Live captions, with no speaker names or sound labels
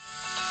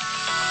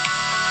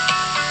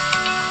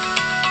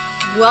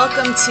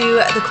Welcome to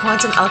the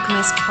Quantum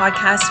Alchemist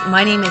podcast. My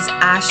name is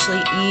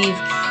Ashley Eve.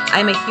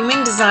 I'm a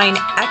human design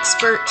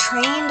expert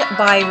trained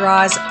by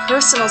Ra's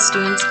personal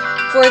students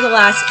for the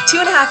last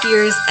 2.5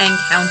 years and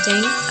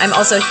counting. I'm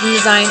also a human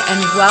design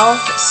and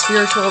wealth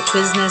spiritual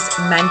business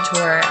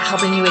mentor,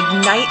 helping you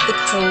ignite the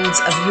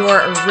codes of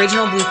your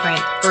original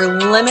blueprint for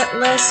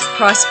limitless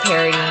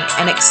prosperity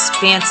and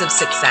expansive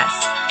success.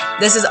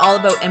 This is all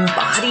about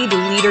embodied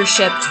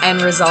leadership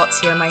and results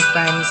here, my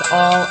friends,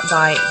 all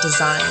by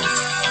design.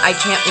 I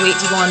can't wait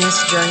to go on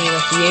this journey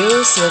with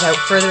you. So without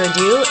further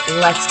ado,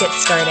 let's get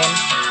started.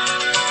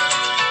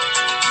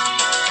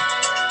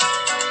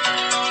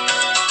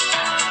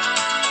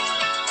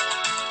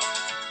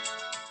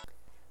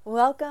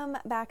 Welcome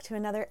back to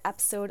another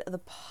episode of the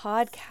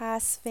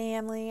podcast,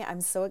 family.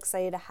 I'm so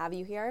excited to have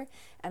you here,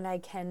 and I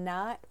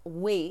cannot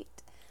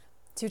wait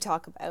to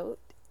talk about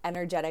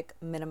energetic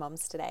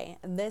minimums today.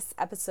 And this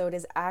episode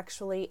is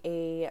actually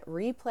a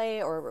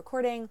replay or a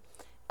recording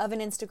of an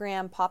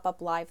Instagram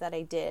pop-up live that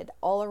I did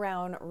all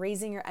around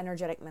raising your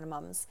energetic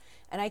minimums.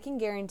 And I can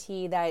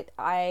guarantee that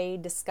I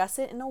discuss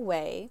it in a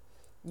way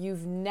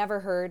you've never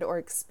heard or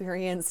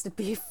experienced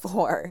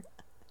before.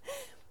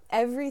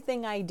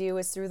 Everything I do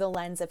is through the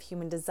lens of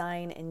human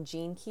design and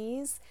gene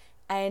keys,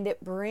 and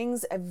it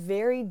brings a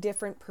very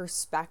different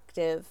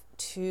perspective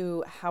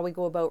to how we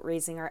go about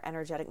raising our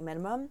energetic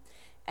minimum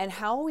and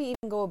how we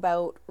even go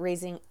about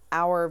raising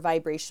our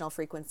vibrational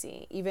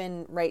frequency,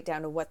 even right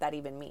down to what that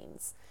even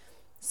means.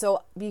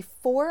 So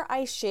before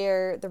I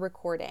share the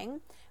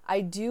recording, I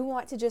do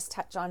want to just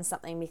touch on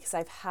something because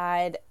I've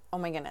had, oh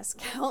my goodness,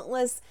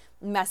 countless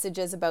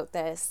messages about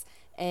this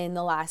in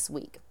the last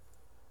week.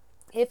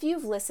 If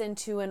you've listened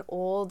to an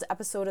old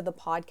episode of the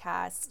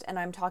podcast and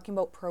I'm talking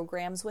about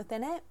programs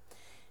within it,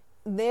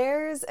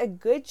 there's a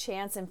good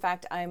chance, in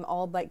fact, I'm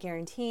all but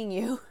guaranteeing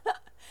you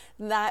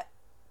that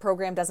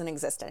program doesn't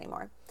exist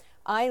anymore.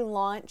 I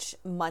launch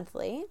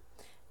monthly.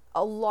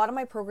 A lot of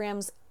my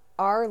programs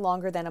are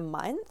longer than a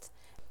month.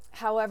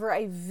 However,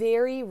 I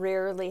very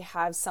rarely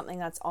have something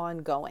that's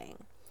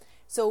ongoing.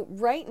 So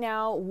right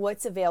now,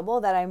 what's available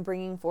that I'm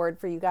bringing forward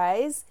for you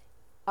guys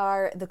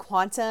are the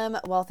Quantum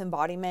Wealth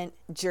Embodiment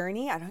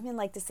Journey. I don't even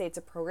like to say it's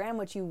a program,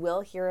 which you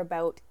will hear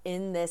about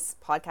in this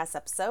podcast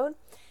episode,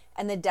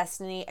 and the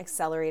Destiny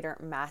Accelerator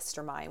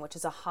Mastermind, which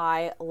is a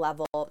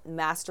high-level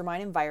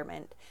mastermind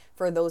environment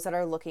for those that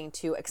are looking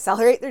to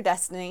accelerate their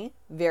destiny,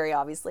 very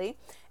obviously,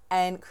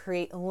 and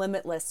create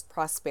limitless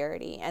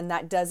prosperity. And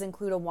that does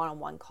include a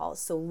one-on-one call.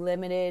 So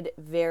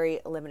very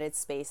limited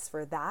space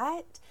for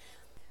that.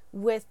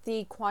 With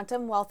the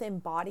Quantum Wealth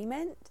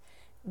Embodiment,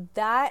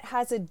 that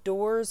has a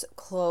doors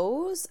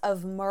close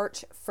of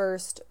March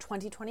 1st,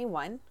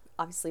 2021,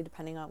 obviously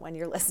depending on when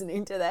you're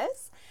listening to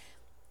this.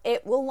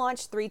 It will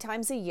launch 3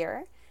 times a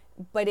year,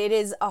 but it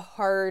is a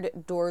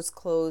hard doors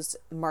closed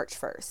March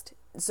 1st.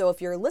 So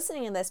if you're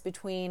listening to this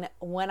between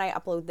when I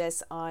upload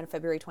this on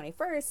February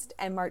 21st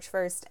and March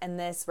 1st, and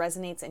this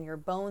resonates in your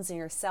bones and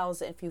your cells,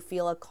 if you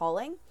feel a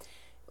calling,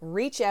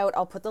 reach out.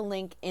 I'll put the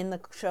link in the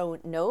show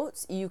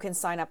notes. You can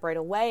sign up right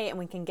away and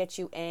we can get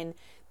you in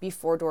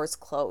before doors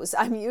close.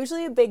 I'm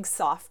usually a big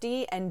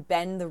softie and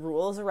bend the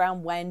rules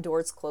around when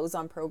doors close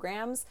on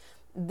programs.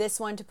 This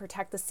one to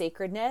protect the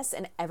sacredness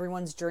and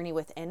everyone's journey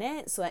within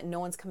it so that no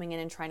one's coming in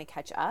and trying to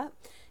catch up.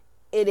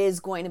 It is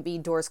going to be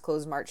doors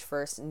closed March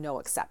 1st, no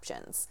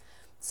exceptions.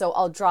 So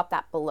I'll drop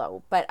that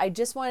below. But I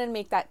just wanted to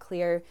make that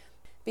clear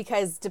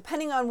because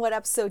depending on what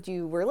episode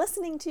you were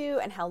listening to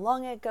and how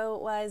long ago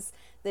it was,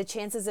 the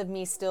chances of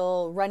me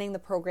still running the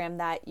program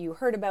that you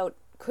heard about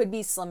could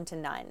be slim to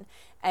none.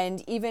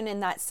 And even in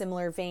that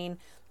similar vein,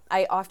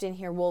 I often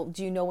hear, well,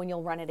 do you know when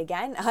you'll run it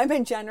again? I'm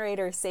a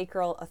generator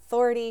sacral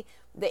authority.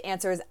 The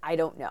answer is I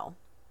don't know.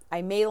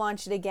 I may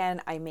launch it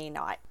again. I may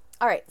not.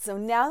 All right. So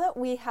now that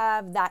we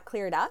have that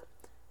cleared up,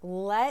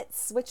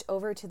 let's switch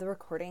over to the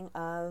recording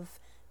of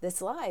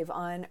this live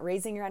on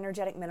raising your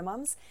energetic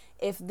minimums.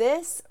 If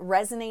this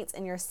resonates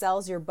in your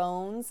cells, your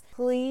bones,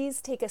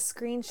 please take a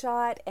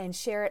screenshot and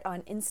share it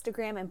on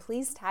Instagram, and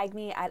please tag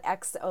me at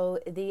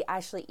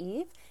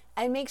 @XOTheAshleyEve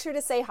and make sure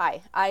to say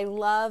hi. I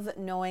love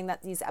knowing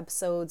that these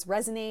episodes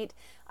resonate.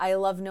 I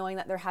love knowing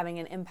that they're having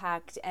an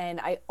impact, and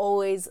I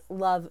always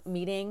love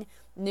meeting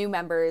new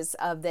members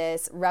of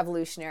this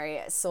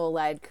revolutionary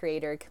soul-led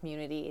creator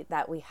community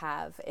that we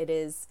have. It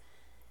is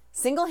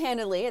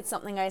single-handedly, it's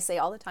something I say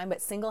all the time,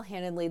 but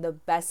single-handedly the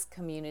best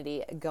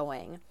community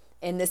going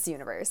in this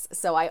universe.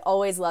 So I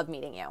always love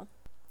meeting you.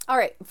 All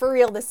right, for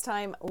real this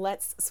time,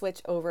 let's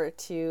switch over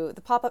to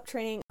the pop-up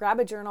training. Grab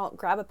a journal,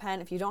 grab a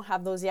pen. If you don't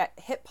have those yet,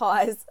 hit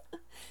pause,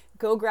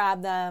 go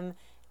grab them,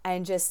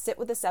 and just sit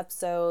with this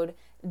episode.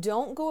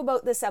 Don't go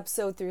about this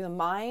episode through the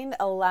mind.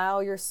 Allow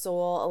your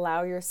soul,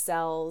 allow your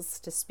cells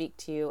to speak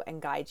to you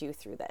and guide you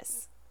through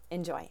this.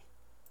 Enjoy.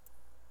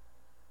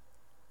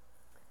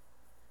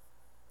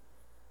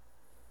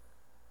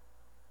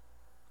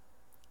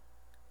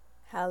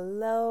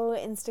 Hello,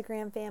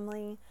 Instagram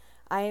family.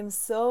 I am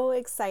so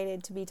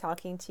excited to be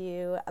talking to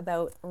you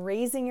about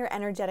raising your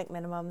energetic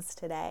minimums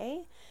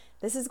today.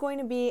 This is going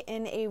to be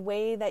in a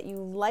way that you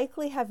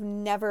likely have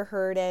never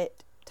heard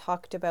it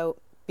talked about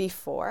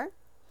before.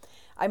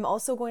 I'm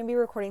also going to be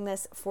recording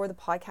this for the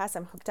podcast.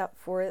 I'm hooked up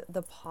for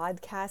the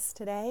podcast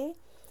today.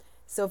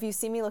 So if you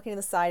see me looking to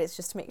the side, it's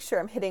just to make sure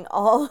I'm hitting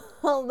all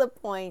the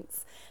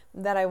points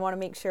that I want to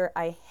make sure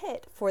I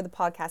hit for the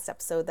podcast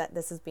episode that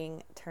this is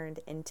being turned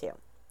into.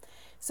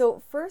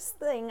 So first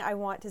thing I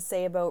want to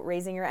say about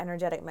raising your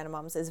energetic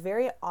minimums is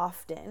very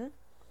often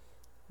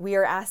we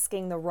are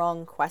asking the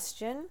wrong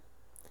question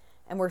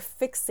and we're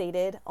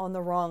fixated on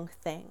the wrong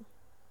thing.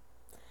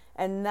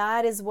 And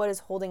that is what is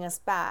holding us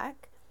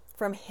back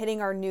from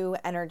hitting our new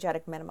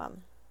energetic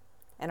minimum.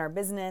 In our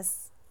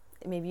business,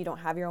 maybe you don't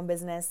have your own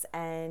business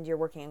and you're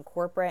working in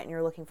corporate and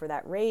you're looking for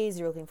that raise,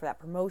 you're looking for that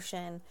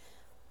promotion.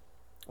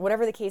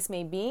 Whatever the case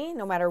may be,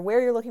 no matter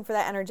where you're looking for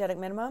that energetic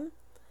minimum,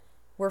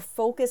 we're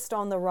focused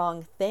on the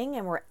wrong thing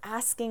and we're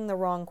asking the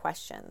wrong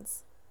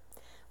questions.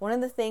 One of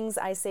the things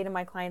I say to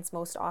my clients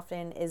most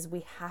often is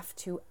we have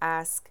to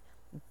ask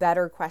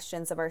better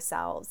questions of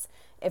ourselves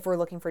if we're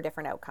looking for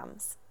different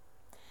outcomes.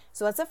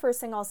 So that's the first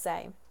thing I'll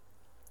say.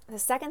 The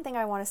second thing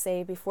I want to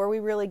say before we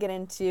really get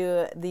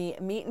into the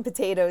meat and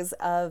potatoes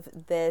of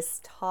this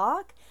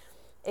talk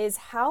is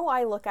how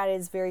I look at it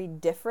is very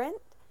different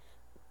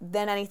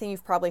than anything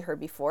you've probably heard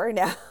before.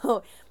 Now,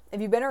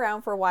 if you've been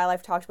around for a while,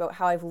 I've talked about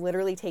how I've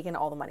literally taken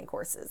all the money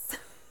courses.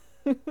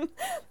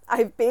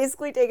 I've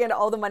basically taken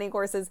all the money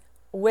courses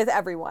with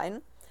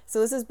everyone. So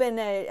this has been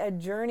a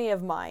journey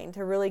of mine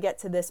to really get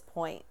to this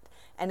point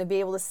and to be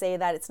able to say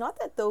that it's not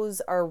that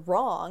those are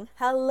wrong.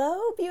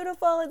 Hello,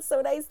 beautiful. It's so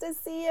nice to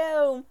see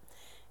you.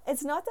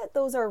 It's not that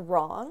those are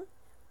wrong.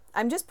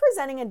 I'm just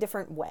presenting a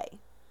different way.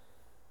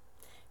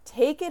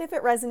 Take it if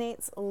it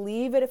resonates,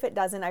 leave it if it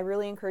doesn't. I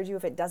really encourage you,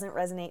 if it doesn't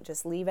resonate,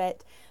 just leave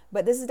it.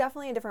 But this is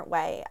definitely a different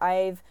way.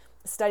 I've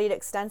studied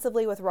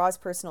extensively with Ra's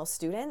personal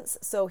students,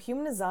 so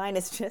human design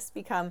has just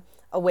become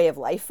a way of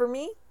life for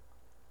me.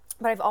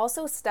 But I've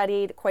also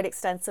studied quite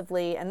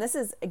extensively, and this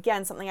is,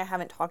 again, something I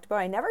haven't talked about.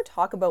 I never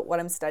talk about what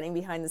I'm studying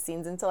behind the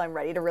scenes until I'm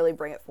ready to really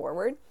bring it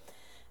forward.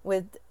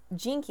 With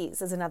Gene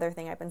Keys is another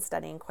thing I've been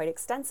studying quite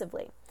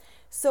extensively.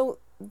 So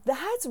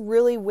that's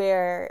really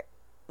where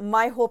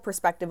my whole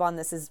perspective on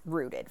this is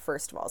rooted,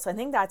 first of all. So I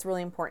think that's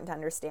really important to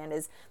understand,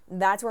 is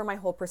that's where my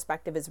whole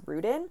perspective is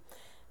rooted.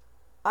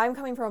 I'm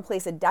coming from a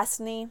place of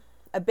destiny,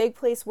 a big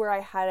place where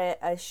I had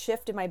a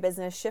shift in my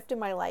business, shift in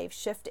my life,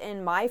 shift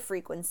in my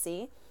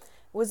frequency,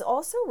 was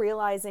also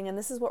realizing, and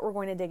this is what we're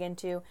going to dig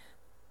into,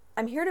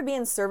 I'm here to be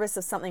in service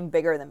of something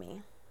bigger than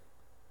me.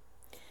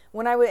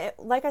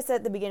 Like I said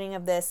at the beginning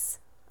of this,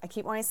 I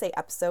keep wanting to say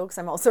episode because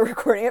I'm also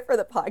recording it for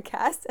the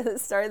podcast at the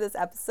start of this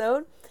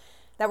episode,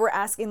 that we're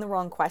asking the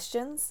wrong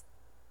questions.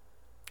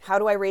 How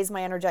do I raise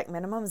my energetic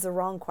minimum is the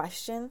wrong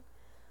question.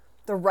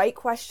 The right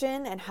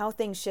question and how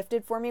things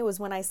shifted for me was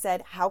when I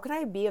said, how can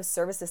I be of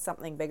service to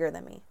something bigger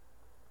than me?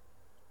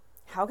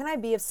 How can I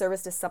be of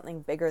service to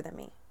something bigger than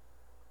me?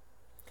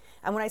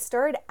 And when I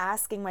started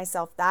asking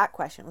myself that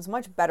question, it was a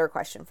much better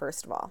question,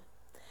 first of all.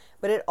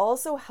 But it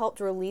also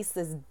helped release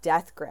this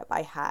death grip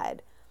I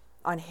had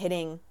on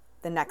hitting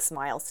the next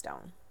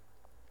milestone.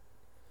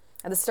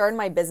 At the start of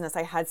my business,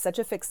 I had such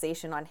a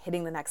fixation on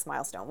hitting the next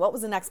milestone. What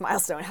was the next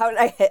milestone? How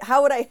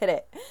would I hit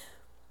it?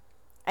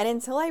 And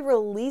until I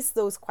released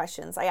those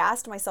questions, I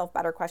asked myself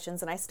better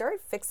questions and I started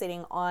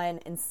fixating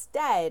on,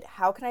 instead,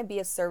 how can I be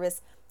of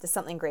service to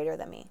something greater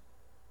than me?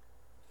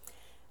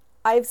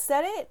 I've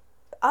said it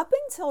up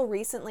until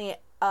recently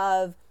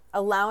of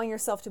allowing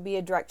yourself to be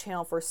a direct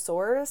channel for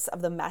source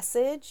of the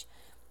message.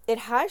 It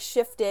has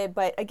shifted,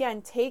 but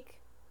again, take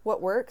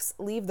what works,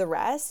 leave the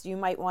rest. You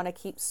might want to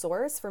keep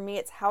source. For me,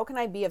 it's how can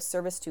I be of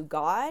service to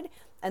God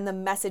and the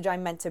message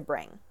I'm meant to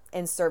bring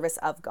in service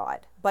of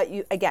God. But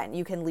you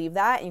can leave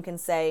that and you can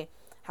say,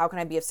 how can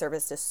I be of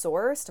service to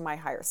source, to my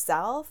higher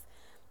self,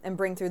 and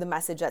bring through the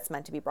message that's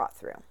meant to be brought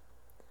through.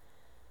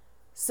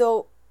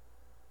 So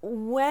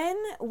when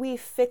we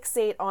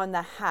fixate on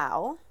the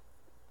how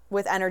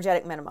with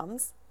energetic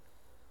minimums,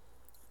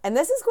 and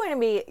this is going to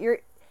be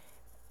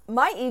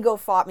my ego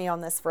fought me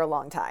on this for a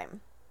long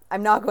time.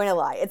 I'm not going to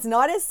lie. It's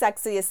not as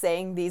sexy as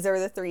saying these are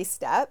the 3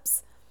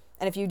 steps.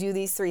 And if you do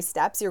these 3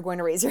 steps, you're going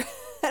to raise your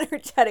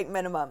energetic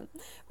minimum.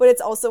 But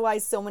it's also why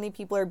so many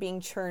people are being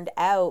churned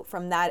out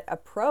from that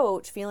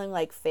approach, feeling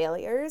like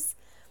failures,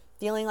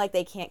 feeling like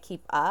they can't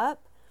keep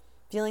up,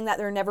 feeling that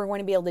they're never going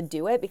to be able to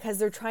do it because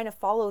they're trying to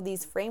follow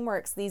these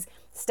frameworks, these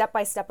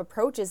step-by-step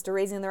approaches to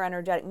raising their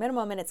energetic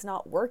minimum, and it's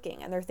not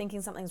working, and they're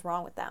thinking something's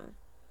wrong with them.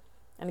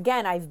 And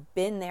again, I've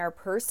been there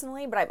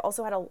personally, but I've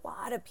also had a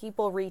lot of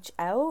people reach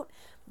out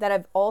that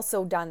have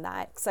also done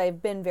that, because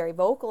I've been very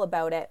vocal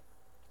about it,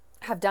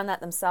 have done that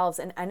themselves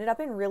and ended up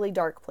in really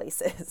dark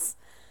places.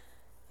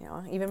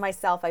 Even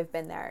myself, I've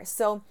been there.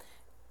 So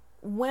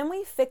when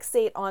we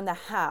fixate on the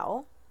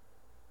how,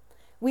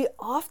 we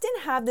often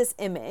have this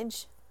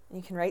image.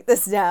 You can write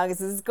this down because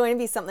this is going to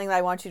be something that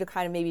I want you to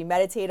kind of maybe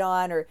meditate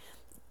on or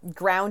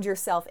ground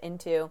yourself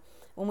into.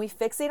 When we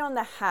fixate on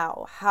the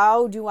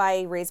how do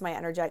I raise my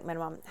energetic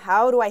minimum?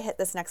 How do I hit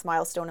this next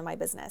milestone in my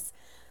business?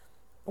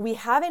 we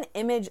have an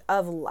image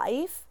of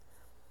life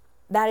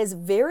that is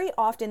very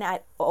often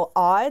at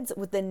odds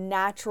with the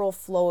natural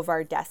flow of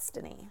our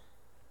destiny.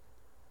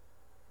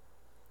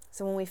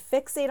 So when we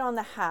fixate on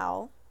the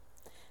how,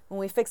 when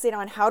we fixate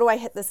on how do I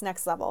hit this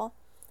next level,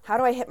 how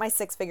do I hit my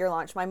 6-figure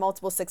launch, my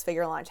multiple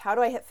 6-figure launch, how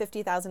do I hit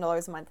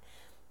 $50,000 a month,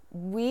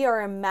 we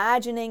are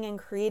imagining and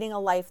creating a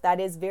life that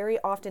is very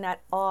often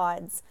at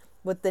odds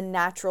with the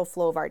natural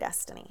flow of our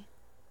destiny.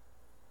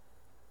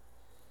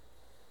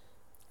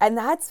 And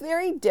that's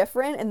very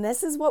different. And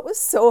this is what was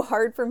so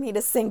hard for me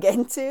to sink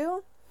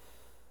into.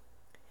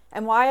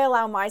 And why I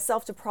allow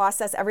myself to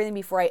process everything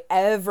before I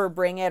ever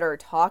bring it or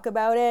talk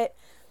about it.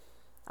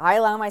 I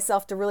allow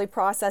myself to really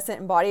process it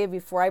and embody it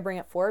before I bring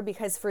it forward.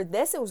 Because for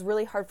this, it was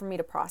really hard for me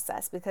to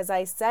process. Because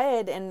I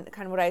said, and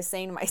kind of what I was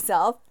saying to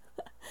myself,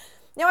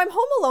 now I'm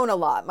home alone a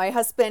lot. My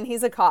husband,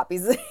 he's a cop. He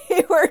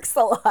works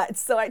a lot.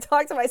 So I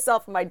talk to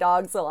myself and my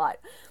dogs a lot.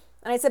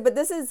 And I said, but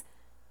this is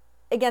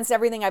against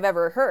everything I've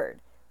ever heard.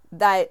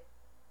 That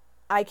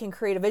I can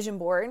create a vision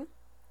board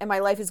and my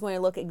life is going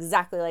to look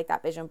exactly like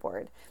that vision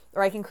board.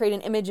 Or I can create an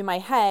image in my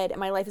head and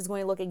my life is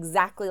going to look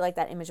exactly like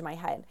that image in my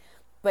head.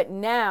 But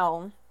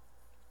now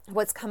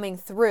what's coming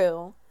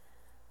through,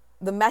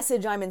 the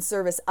message I'm in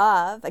service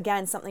of,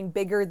 again, something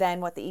bigger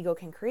than what the ego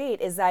can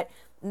create, is that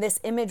this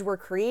image we're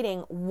creating,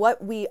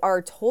 what we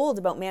are told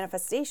about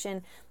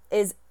manifestation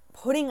is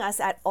putting us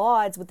at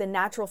odds with the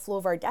natural flow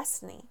of our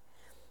destiny.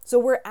 So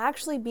we're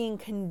actually being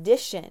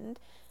conditioned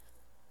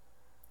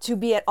to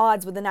be at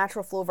odds with the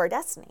natural flow of our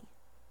destiny.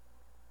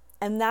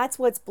 And that's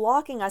what's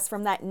blocking us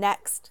from that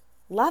next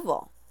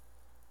level.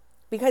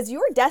 Because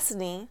your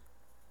destiny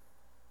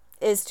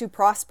is to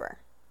prosper.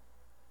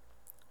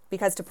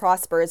 Because to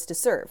prosper is to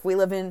serve. We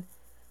live in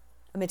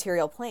a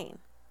material plane.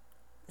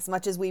 As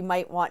much as we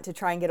might want to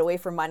try and get away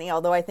from money,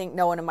 although I think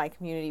no one in my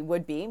community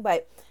would be,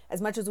 but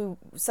as much as we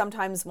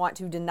sometimes want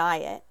to deny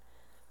it,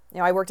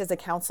 I worked as a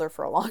counselor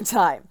for a long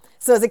time.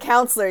 So as a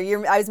counselor,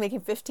 I was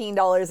making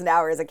 $15 an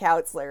hour as a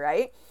counselor,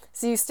 right?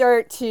 So you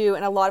start to,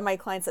 and a lot of my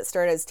clients that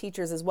start as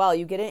teachers as well,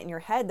 you get it in your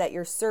head that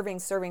you're serving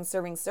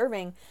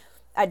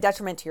at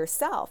detriment to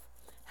yourself.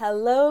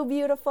 Hello,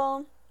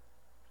 beautiful.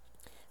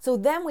 So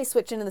then we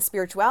switch into the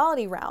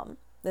spirituality realm,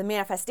 the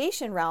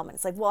manifestation realm. And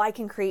it's like, well, I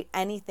can create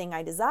anything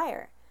I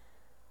desire.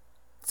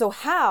 So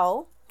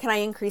how can I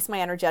increase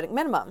my energetic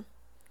minimum?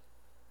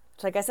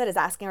 Like I said, is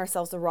asking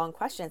ourselves the wrong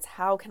questions.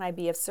 How can I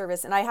be of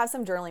service? And I have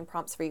some journaling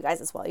prompts for you guys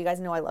as well. You guys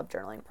know I love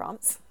journaling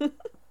prompts.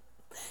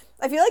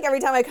 I feel like every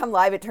time I come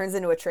live, it turns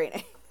into a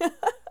training.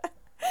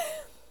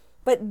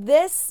 But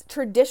this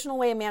traditional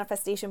way of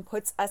manifestation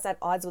puts us at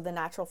odds with the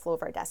natural flow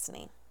of our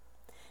destiny.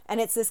 And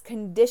it's this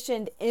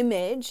conditioned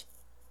image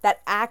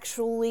that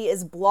actually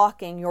is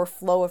blocking your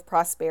flow of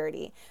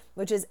prosperity,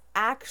 which is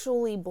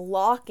actually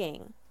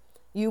blocking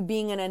you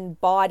being an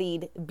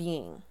embodied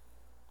being.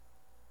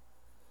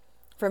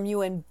 From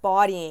you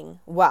embodying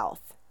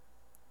wealth,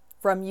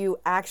 from you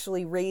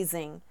actually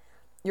raising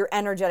your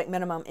energetic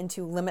minimum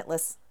into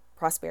limitless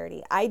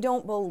prosperity. I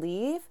don't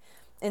believe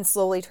in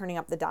slowly turning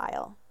up the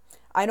dial.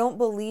 I don't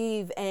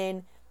believe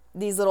in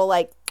these little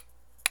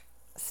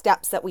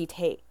steps that we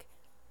take.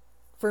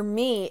 For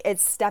me,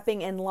 it's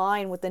stepping in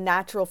line with the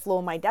natural flow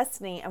of my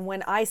destiny. And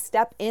when I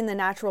step in the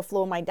natural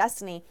flow of my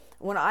destiny,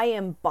 when I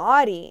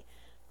embody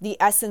the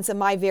essence of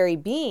my very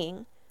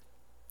being,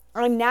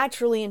 I'm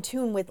naturally in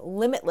tune with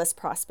limitless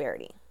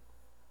prosperity.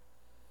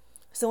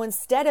 So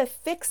instead of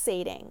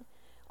fixating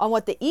on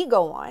what the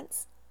ego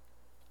wants,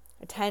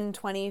 a $10,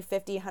 $20,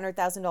 $50,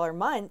 $100,000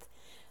 month,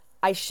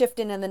 I shift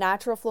into the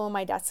natural flow of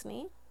my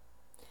destiny.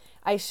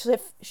 I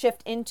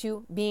shift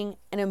into being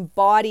an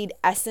embodied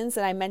essence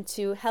that I meant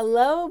to,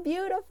 hello,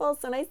 beautiful,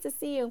 so nice to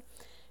see you,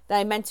 that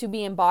I meant to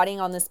be embodying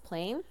on this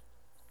plane.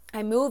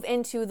 I move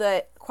into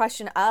the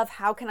question of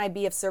how can I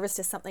be of service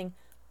to something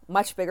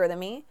much bigger than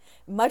me,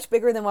 much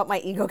bigger than what my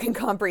ego can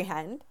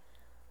comprehend.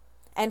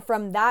 And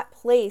from that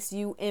place,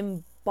 you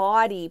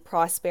embody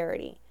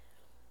prosperity.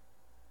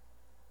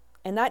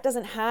 And that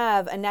doesn't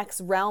have a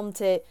next realm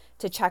to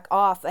check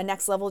off, a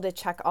next level to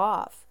check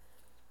off.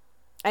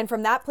 And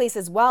from that place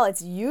as well,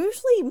 it's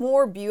usually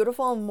more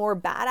beautiful and more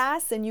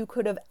badass than you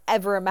could have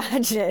ever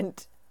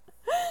imagined.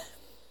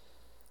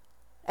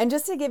 And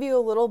just to give you a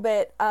little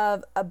bit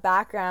of a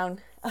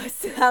background,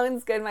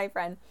 sounds good, my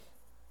friend.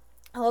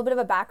 A little bit of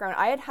a background.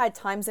 I had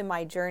times in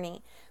my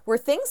journey where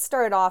things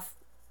started off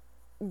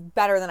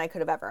better than I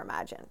could have ever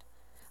imagined.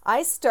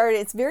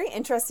 It's very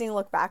interesting to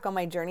look back on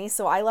my journey.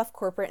 So I left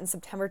corporate in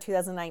September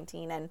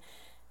 2019 and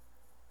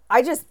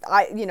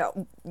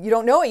you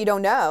don't know what you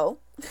don't know.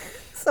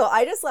 So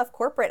I just left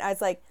corporate. I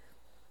was like,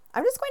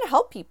 I'm just going to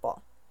help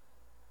people.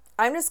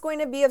 I'm just going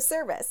to be of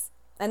service.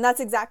 And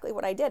that's exactly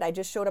what I did. I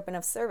just showed up in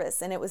of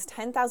service, and it was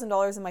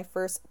 $10,000 in my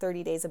first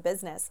 30 days of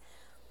business.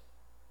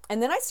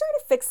 And then I started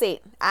to fixate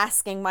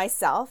asking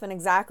myself, and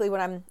exactly what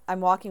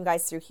I'm walking you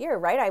guys through here,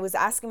 right? I was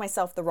asking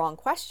myself the wrong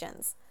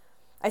questions.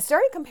 I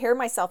started to compare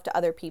myself to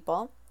other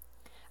people.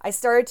 I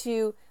started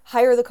to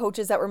hire the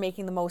coaches that were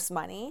making the most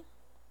money.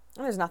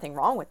 And there's nothing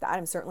wrong with that.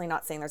 I'm certainly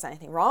not saying there's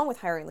anything wrong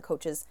with hiring the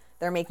coaches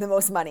that are making the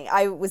most money.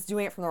 I was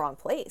doing it from the wrong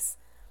place.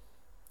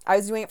 I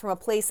was doing it from a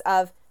place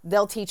of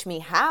they'll teach me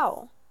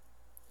how.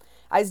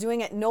 I was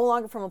doing it no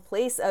longer from a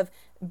place of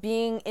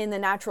being in the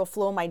natural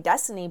flow of my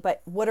destiny,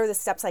 but what are the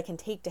steps I can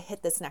take to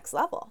hit this next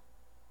level?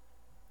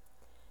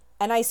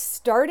 And I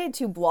started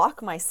to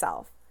block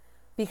myself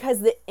because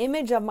the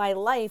image of my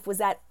life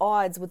was at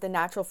odds with the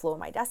natural flow of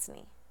my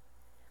destiny.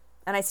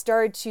 And I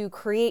started to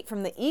create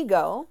from the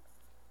ego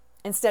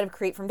instead of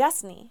create from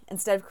destiny,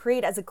 instead of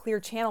create as a clear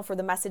channel for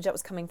the message that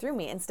was coming through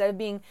me, instead of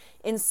being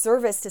in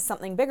service to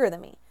something bigger than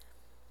me.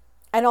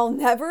 And I will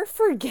never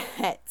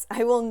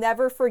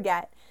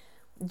forget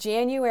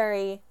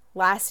January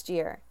last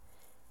year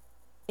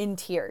in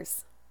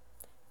tears,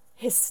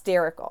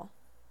 hysterical.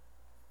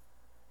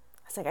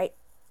 I was like,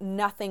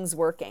 nothing's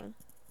working.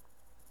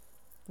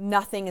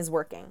 Nothing is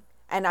working.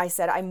 And I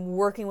said, I'm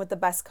working with the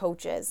best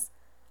coaches.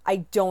 I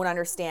don't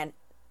understand.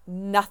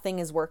 Nothing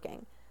is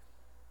working.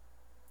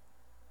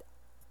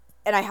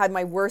 And I had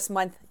my worst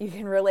month. You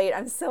can relate.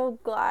 I'm so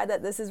glad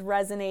that this is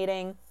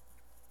resonating.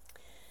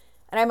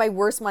 And I had my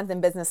worst month in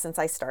business since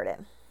I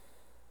started.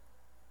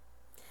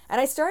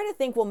 And I started to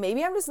think, well,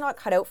 maybe I'm just not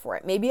cut out for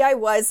it. Maybe I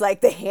was like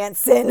the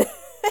Hanson,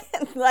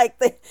 like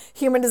the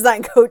human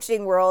design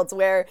coaching worlds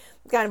where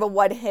kind of a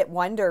one-hit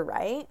wonder,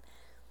 right?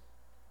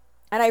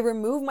 And I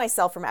removed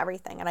myself from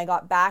everything. And I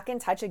got back in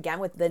touch again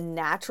with the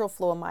natural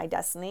flow of my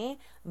destiny,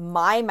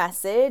 my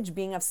message,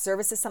 being of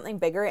service to something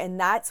bigger. And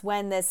that's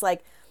when this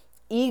like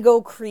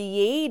ego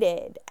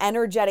created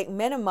energetic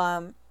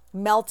minimum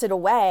melted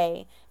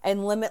away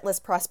and limitless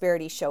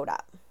prosperity showed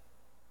up.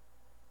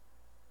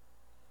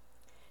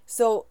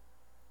 So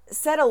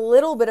said a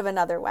little bit of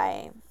another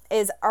way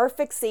is our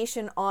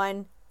fixation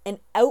on an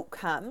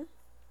outcome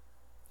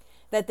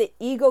that the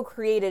ego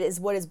created is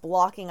what is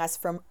blocking us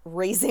from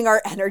raising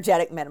our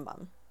energetic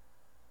minimum.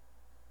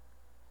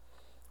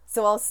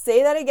 So I'll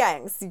say that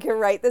again, so you can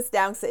write this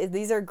down. So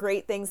these are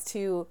great things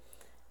to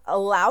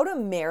allow to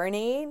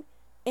marinate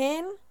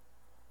in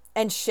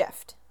and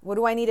shift. What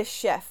do I need to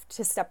shift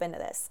to step into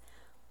this?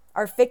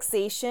 Our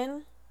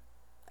fixation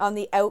on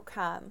the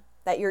outcome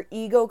that your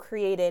ego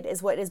created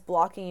is what is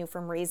blocking you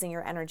from raising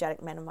your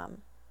energetic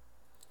minimum.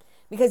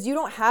 Because you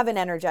don't have an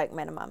energetic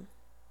minimum.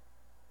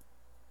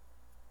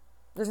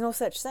 There's no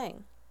such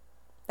thing.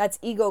 That's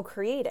ego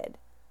created.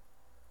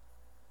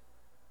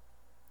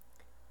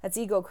 That's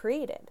ego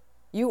created.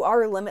 You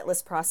are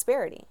limitless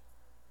prosperity.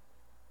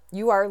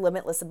 You are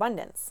limitless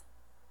abundance.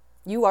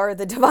 You are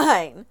the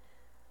divine.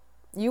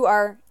 You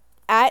are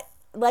at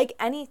like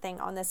anything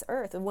on this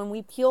earth. And when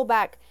we peel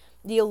back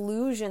the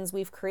illusions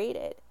we've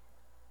created,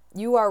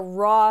 you are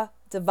raw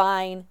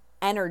divine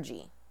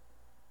energy.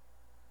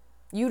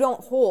 You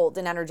don't hold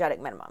an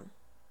energetic minimum.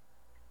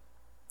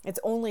 It's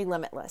only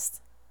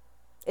limitless.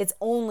 It's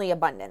only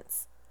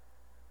abundance.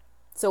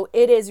 So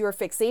it is your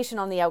fixation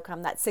on the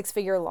outcome, that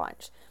six-figure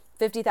launch,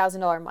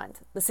 $50,000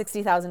 month, the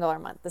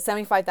 $60,000 month, the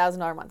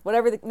 $75,000 month,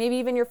 whatever, maybe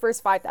even your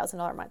first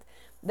 $5,000 month,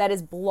 that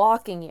is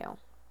blocking you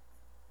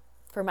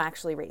from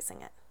actually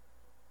raising it.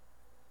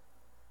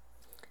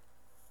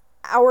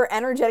 Our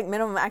energetic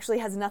minimum actually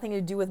has nothing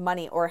to do with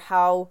money or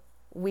how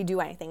we do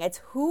anything. It's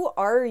who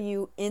are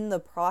you in the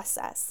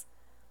process?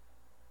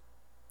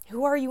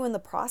 Who are you in the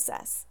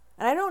process?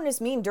 And I don't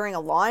just mean during a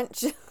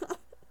launch,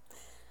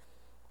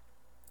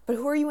 but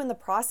who are you in the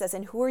process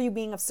and who are you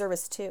being of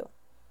service to?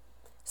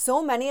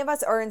 So many of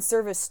us are in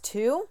service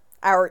to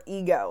our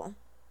ego.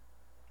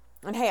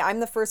 And hey, I'm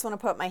the first one to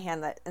put up my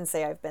hand and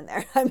say I've been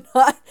there.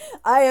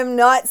 I am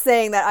not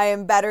saying that I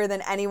am better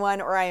than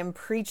anyone or I am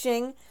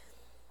preaching,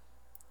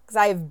 because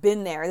I have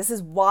been there. This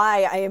is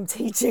why I am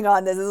teaching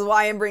on this. This is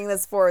why I'm bringing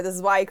this forward. This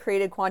is why I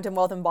created Quantum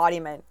Wealth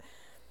Embodiment.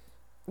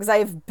 Because I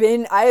have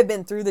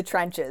been through the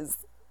trenches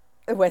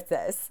with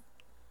this.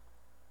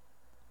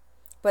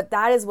 But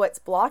that is what's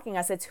blocking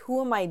us. It's who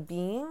am I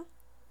being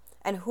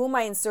and who am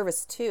I in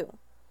service to?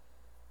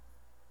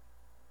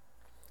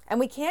 And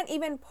we can't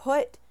even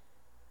put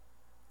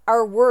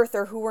our worth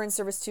or who we're in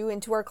service to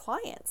into our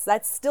clients.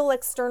 That's still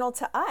external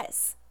to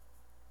us.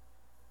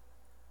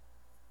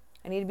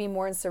 I need to be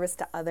more in service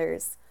to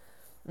others.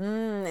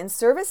 In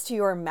service to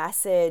your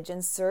message,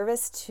 in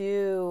service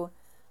to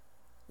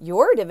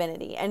your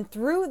divinity. And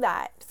through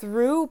that,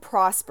 through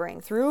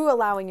prospering, through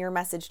allowing your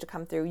message to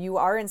come through, you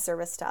are in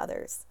service to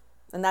others.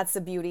 And that's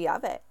the beauty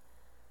of it.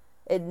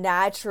 It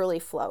naturally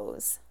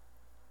flows.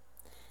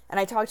 And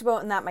I talked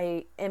about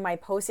in my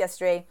post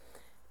yesterday,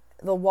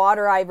 the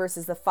water eye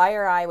versus the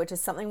fire eye, which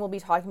is something we'll be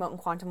talking about in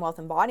Quantum Wealth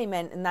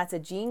Embodiment. And that's a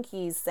Gene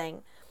Keys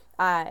thing.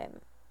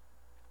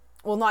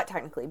 Well, not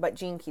technically, but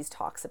Gene Keys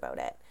talks about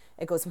it.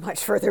 It goes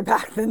much further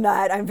back than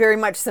that. I'm very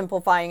much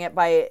simplifying it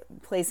by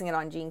placing it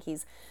on Gene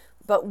Keys.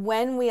 But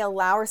when we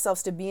allow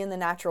ourselves to be in the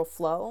natural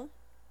flow,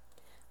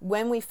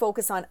 when we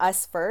focus on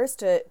us first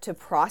to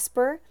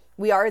prosper,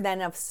 we are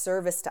then of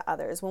service to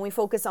others. When we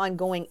focus on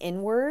going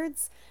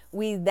inwards,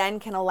 we then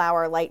can allow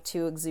our light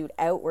to exude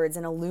outwards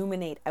and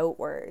illuminate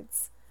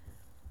outwards.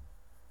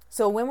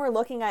 So when we're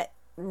looking at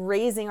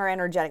raising our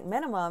energetic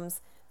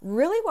minimums,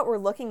 really what we're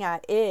looking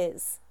at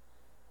is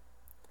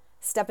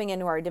stepping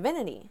into our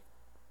divinity,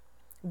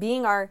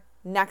 being our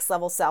next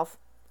level self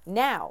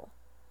now.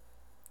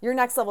 Your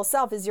next level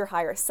self is your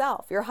higher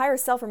self. Your higher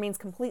self remains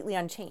completely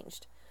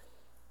unchanged.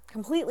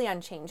 Completely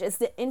unchanged. It's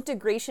the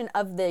integration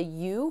of the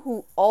you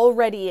who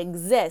already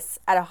exists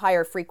at a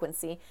higher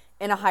frequency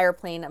in a higher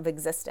plane of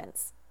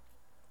existence,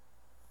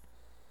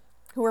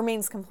 who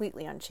remains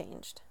completely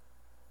unchanged.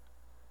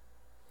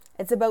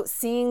 It's about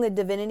seeing the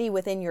divinity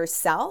within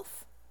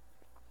yourself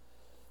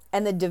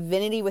and the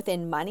divinity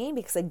within money,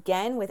 because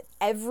again, with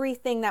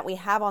everything that we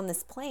have on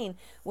this plane,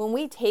 when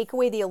we take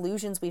away the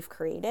illusions we've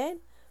created,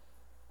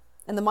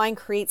 and the mind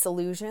creates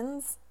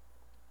illusions,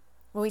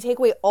 when we take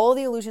away all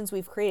the illusions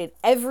we've created,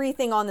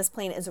 everything on this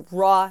plane is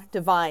raw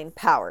divine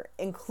power,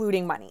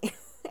 including money,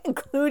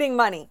 including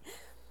money.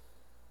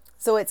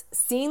 So it's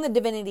seeing the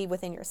divinity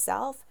within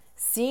yourself,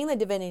 seeing the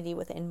divinity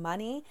within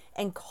money,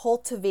 and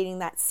cultivating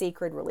that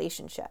sacred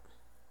relationship.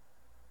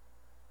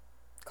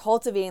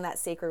 Cultivating that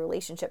sacred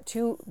relationship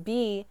to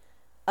be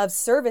of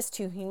service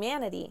to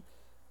humanity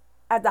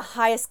at the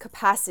highest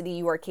capacity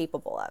you are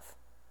capable of.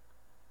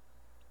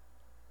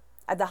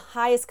 At the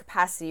highest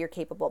capacity you're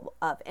capable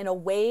of, in a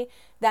way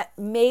that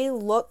may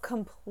look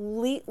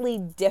completely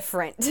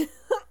different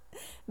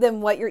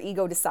than what your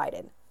ego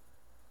decided.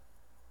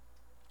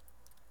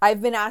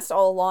 I've been asked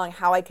all along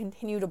how I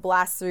continue to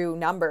blast through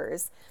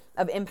numbers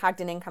of impact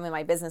and income in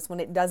my business when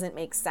it doesn't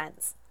make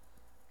sense.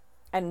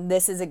 And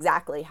this is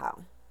exactly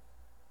how.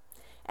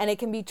 And it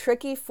can be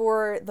tricky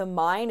for the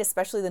mind,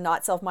 especially the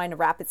not self mind, to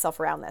wrap itself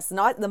around this.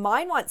 The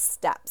mind wants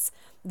steps.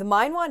 The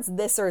mind wants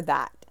this or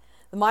that.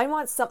 The mind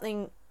wants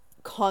something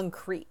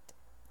concrete.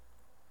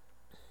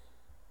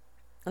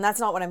 And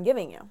that's not what I'm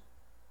giving you,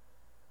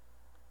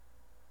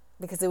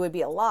 because it would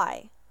be a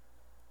lie.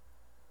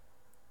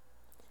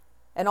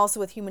 And also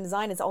with human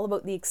design, it's all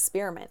about the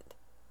experiment.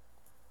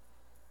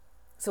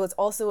 So it's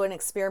also an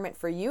experiment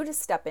for you to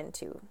step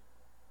into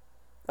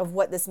of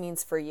what this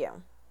means for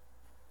you.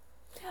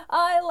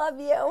 I love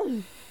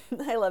you.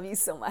 I love you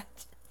so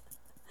much.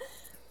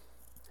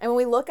 And when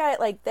we look at it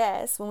like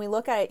this, when we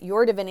look at it,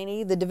 your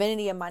divinity, the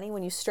divinity of money,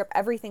 when you strip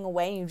everything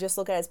away and you just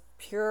look at it as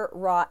pure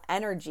raw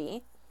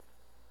energy,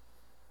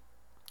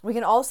 we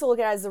can also look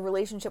at it as a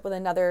relationship with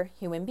another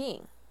human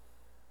being.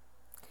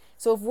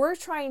 So if we're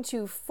trying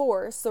to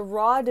force the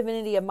raw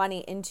divinity of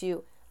money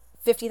into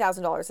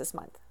 $50,000 this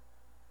month,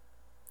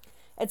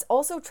 it's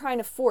also trying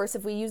to force,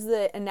 if we use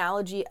the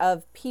analogy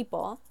of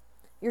people,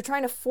 you're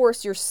trying to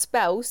force your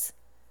spouse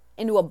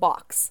into a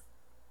box.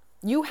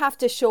 You have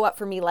to show up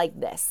for me like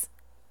this.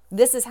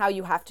 This is how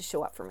you have to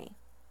show up for me.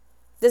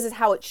 This is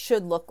how it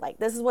should look like.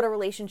 This is what a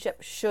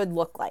relationship should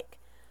look like.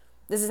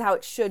 This is how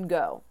it should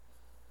go.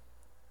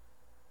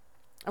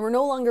 And we're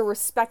no longer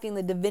respecting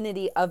the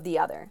divinity of the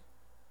other,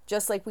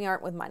 just like we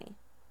aren't with money.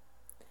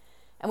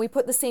 And we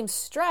put the same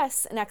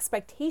stress and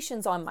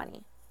expectations on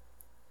money.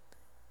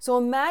 So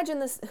imagine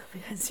this,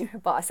 because you're a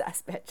boss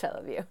ass bitch, I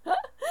love you.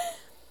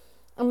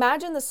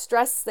 Imagine the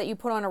stress that you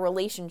put on a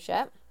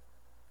relationship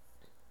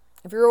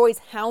if you're always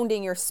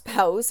hounding your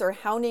spouse or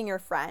hounding your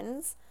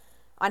friends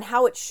on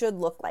how it should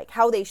look like,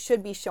 how they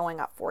should be showing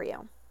up for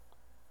you,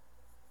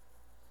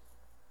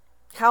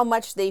 how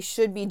much they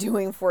should be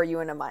doing for you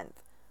in a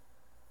month.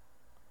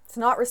 It's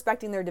not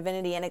respecting their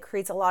divinity, and it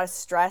creates a lot of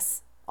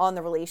stress on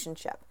the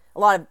relationship, a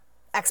lot of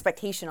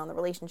expectation on the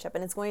relationship,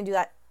 and it's going to do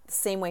that the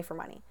same way for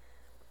money.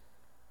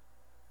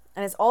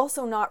 And it's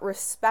also not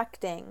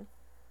respecting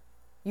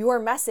your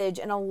message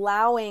and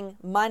allowing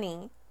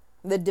money,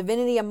 the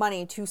divinity of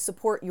money, to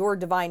support your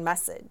divine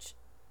message.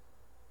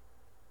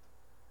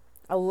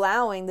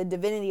 Allowing the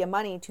divinity of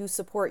money to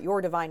support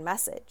your divine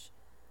message.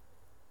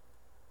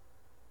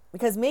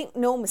 Because make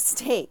no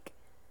mistake,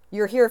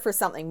 you're here for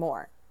something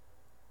more.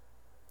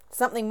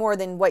 Something more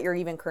than what you're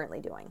even currently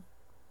doing.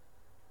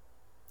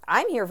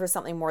 I'm here for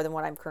something more than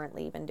what I'm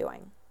currently even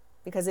doing,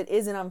 because it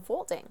is an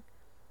unfolding.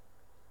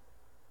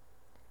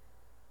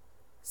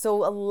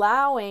 So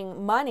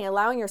allowing money,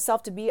 allowing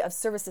yourself to be of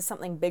service to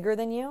something bigger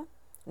than you,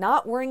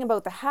 not worrying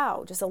about the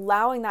how, just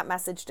allowing that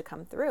message to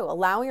come through,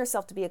 allowing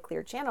yourself to be a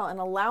clear channel, and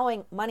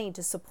allowing money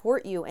to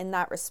support you in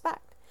that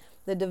respect.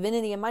 The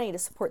divinity of money to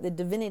support the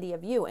divinity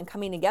of you, and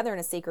coming together in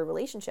a sacred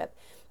relationship.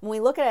 When we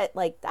look at it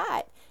like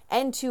that,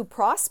 and to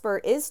prosper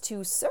is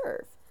to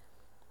serve.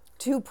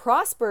 To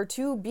prosper,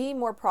 to be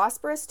more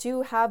prosperous,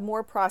 to have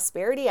more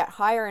prosperity at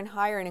higher and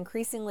higher and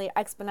increasingly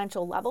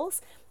exponential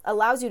levels,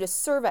 allows you to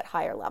serve at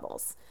higher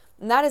levels.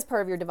 And that is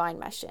part of your divine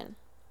mission.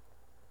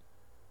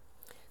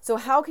 So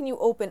how can you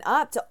open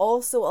up to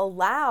also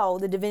allow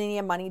the divinity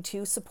of money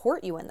to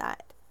support you in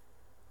that?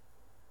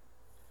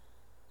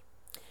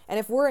 And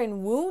if we're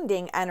in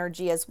wounding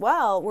energy as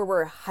well, where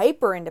we're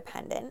hyper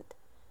independent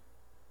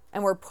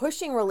and we're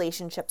pushing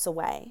relationships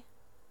away,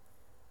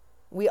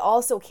 we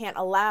also can't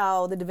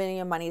allow the divinity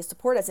of money to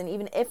support us. And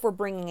even if we're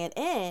bringing it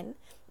in,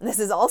 and this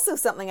is also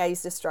something I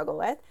used to struggle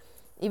with,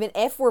 even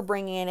if we're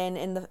bringing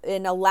it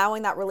in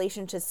allowing that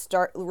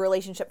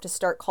relationship to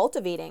start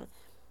cultivating,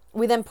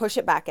 we then push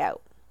it back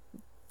out.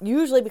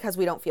 Usually because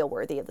we don't feel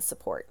worthy of the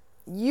support.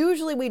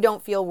 Usually we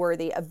don't feel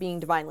worthy of being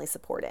divinely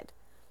supported.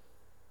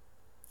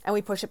 And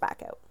we push it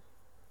back out.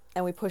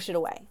 And we push it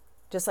away.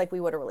 Just like we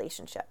would a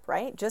relationship,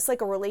 right? Just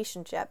like a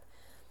relationship.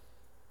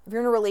 If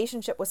you're in a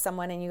relationship with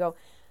someone and you go,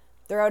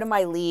 they're out of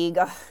my league.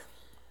 Ugh,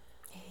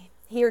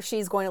 he or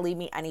she's going to leave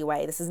me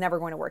anyway. This is never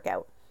going to work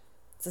out.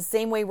 It's the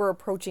same way we're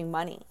approaching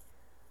money.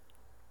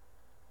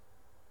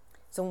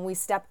 So when we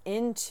step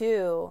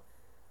into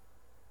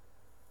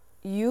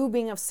you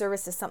being of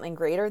service to something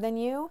greater than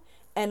you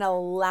and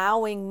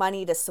allowing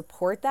money to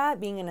support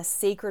that, being in a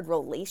sacred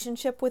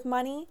relationship with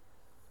money,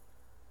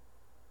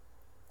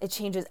 it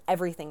changes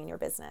everything in your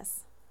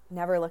business.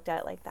 Never looked at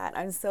it like that.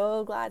 I'm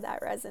so glad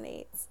that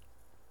resonates.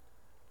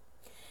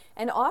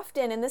 And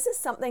often, and this is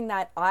something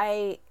that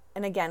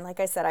and again, like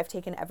I said, I've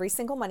taken every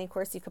single money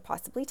course you could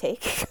possibly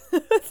take.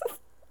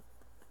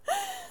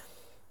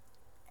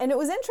 And it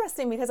was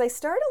interesting because I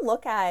started to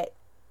look at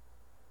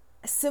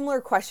similar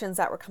questions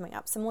that were coming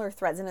up, similar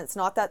threads. And it's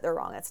not that they're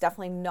wrong. It's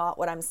definitely not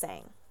what I'm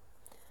saying.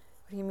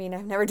 What do you mean?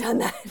 I've never done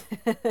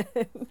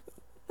that.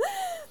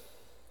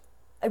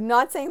 I'm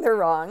not saying they're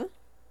wrong,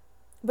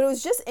 but it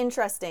was just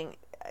interesting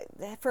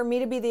for me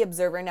to be the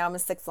observer. Now I'm a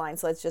sixth line,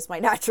 so it's just my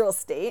natural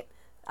state.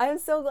 I'm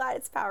so glad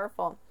it's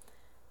powerful.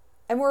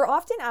 And we're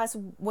often asked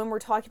when we're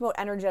talking about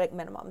energetic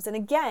minimums. And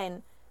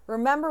again,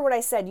 remember what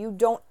I said, you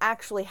don't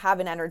actually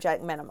have an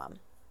energetic minimum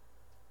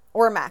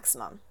or a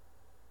maximum.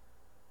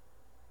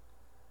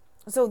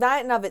 So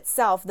that in of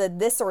itself, the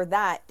this or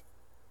that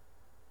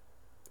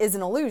is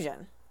an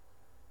illusion.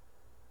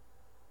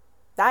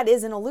 That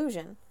is an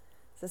illusion.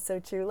 This is so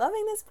true.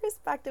 Loving this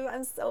perspective.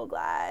 I'm so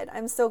glad.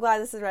 I'm so glad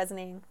this is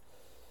resonating.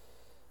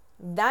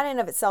 That in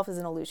of itself is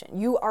an illusion.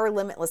 You are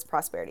limitless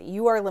prosperity.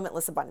 You are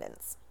limitless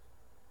abundance.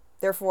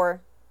 Therefore,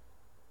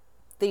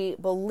 the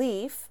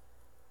belief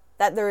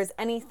that there is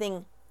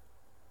anything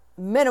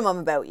minimum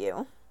about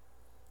you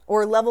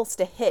or levels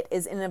to hit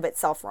is in and of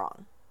itself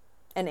wrong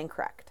and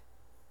incorrect.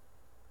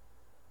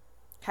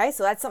 Okay,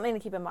 so that's something to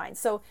keep in mind.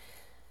 So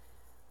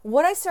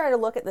what I started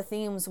to look at the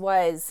themes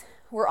was,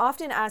 we're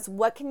often asked,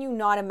 what can you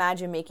not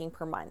imagine making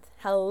per month?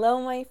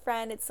 Hello, my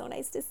friend. It's so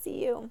nice to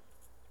see you.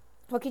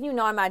 What can you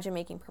not imagine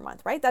making per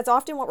month, right? That's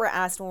often what we're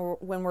asked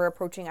when we're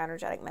approaching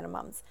energetic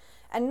minimums.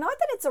 And not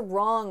that it's a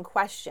wrong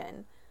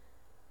question,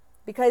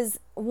 because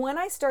when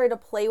I started to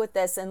play with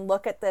this and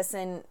look at this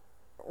and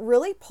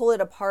really pull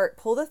it apart,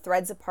 pull the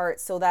threads apart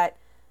so that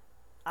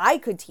I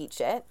could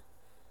teach it,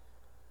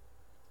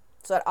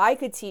 so that I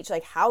could teach,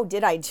 like, how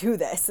did I do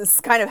this? This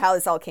is kind of how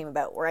this all came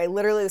about, where I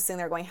literally was sitting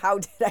there going, how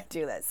did I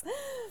do this?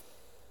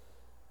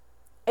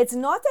 It's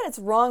not that it's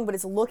wrong, but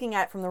it's looking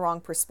at it from the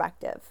wrong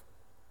perspective.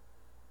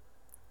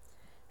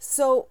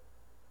 So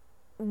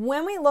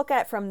when we look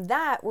at it from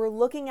that, we're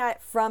looking at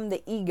it from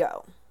the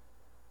ego.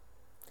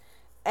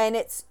 And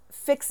it's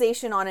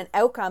fixation on an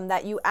outcome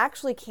that you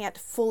actually can't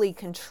fully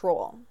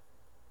control.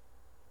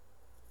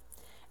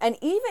 And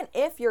even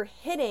if you're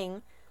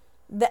hitting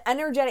the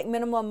energetic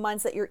minimum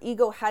months that your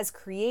ego has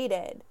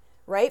created,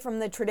 right, from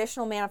the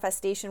traditional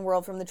manifestation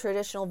world, from the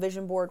traditional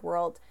vision board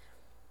world,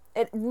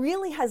 it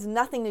really has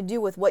nothing to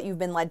do with what you've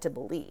been led to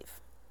believe.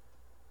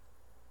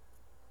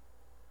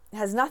 It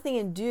has nothing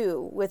to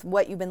do with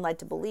what you've been led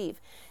to believe.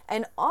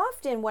 And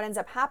often what ends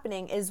up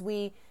happening is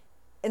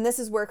and this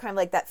is where kind of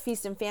like that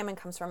feast and famine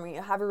comes from, where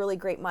you have a really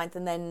great month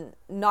and then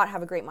not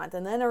have a great month,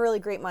 and then a really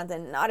great month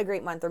and not a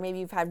great month, or maybe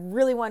you've had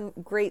really one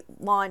great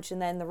launch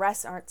and then the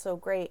rest aren't so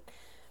great.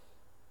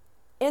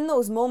 In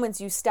those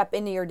moments, you step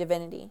into your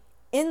divinity.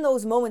 In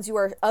those moments, you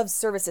are of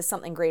service to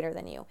something greater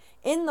than you.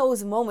 In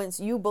those moments,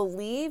 you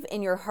believe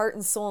in your heart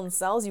and soul and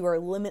cells, you are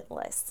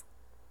limitless.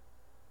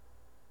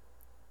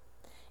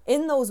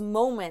 In those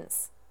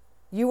moments,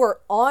 you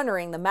are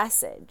honoring the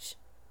message.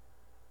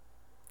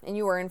 And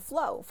you are in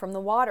flow from the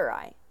water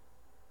eye.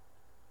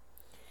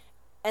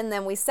 And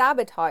then we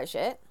sabotage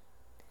it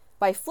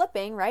by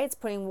flipping, right? It's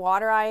putting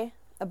water eye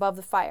above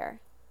the fire.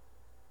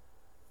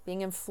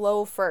 Being in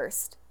flow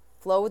first.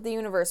 Flow with the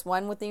universe,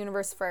 one with the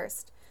universe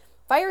first.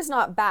 Fire is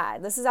not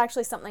bad. This is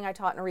actually something I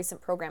taught in a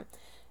recent program.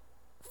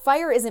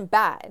 Fire isn't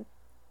bad.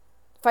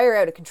 Fire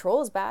out of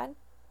control is bad.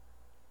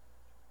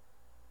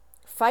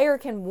 Fire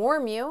can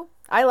warm you.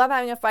 I love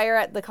having a fire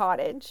at the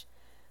cottage.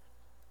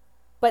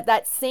 But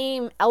that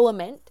same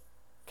element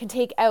can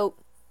take out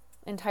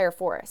entire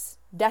forests,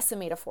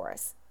 decimate a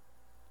forest,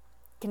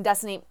 can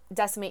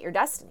decimate your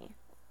destiny.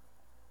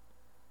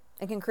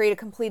 It can create a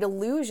complete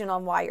illusion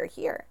on why you're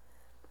here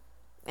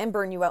and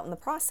burn you out in the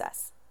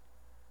process.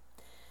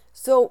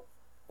 So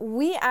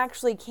we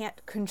actually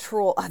can't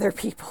control other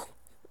people,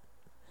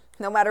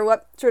 no matter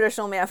what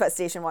traditional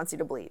manifestation wants you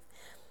to believe.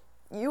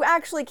 You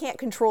actually can't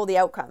control the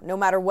outcome, no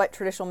matter what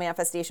traditional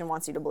manifestation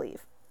wants you to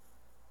believe.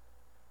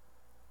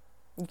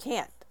 You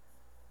can't.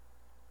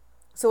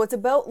 So it's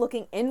about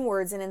looking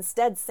inwards and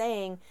instead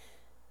saying,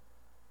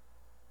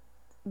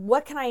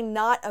 what can I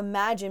not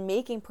imagine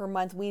making per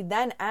month? We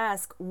then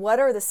ask, what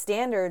are the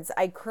standards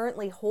I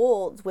currently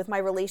hold with my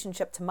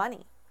relationship to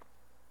money?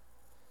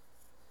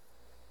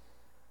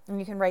 And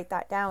you can write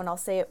that down. I'll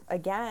say it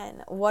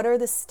again. What are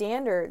the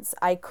standards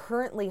I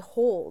currently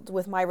hold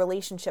with my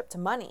relationship to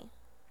money?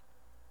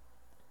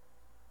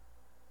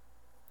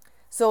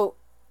 So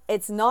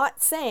it's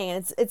not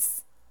saying,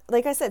 it's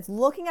like I said, it's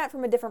looking at it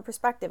from a different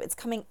perspective. It's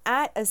coming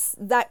at us,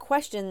 that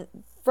question,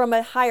 from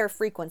a higher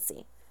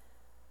frequency,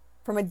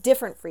 from a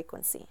different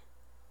frequency,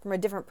 from a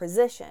different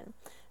position.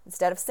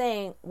 Instead of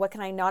saying, what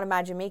can I not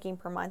imagine making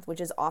per month,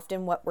 which is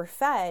often what we're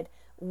fed,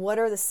 what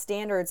are the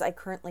standards I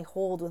currently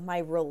hold with my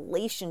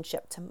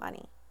relationship to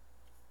money?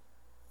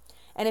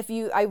 And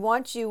I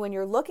want you, when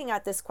you're looking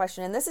at this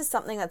question, and this is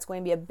something that's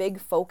going to be a big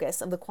focus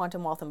of the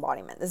quantum wealth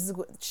embodiment.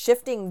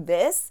 Shifting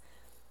this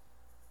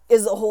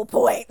is the whole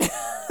point.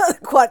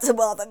 Quantum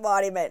wealth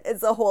embodiment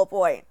is the whole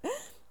point.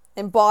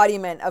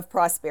 Embodiment of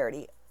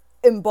prosperity,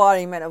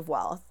 embodiment of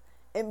wealth,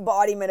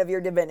 embodiment of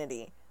your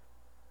divinity.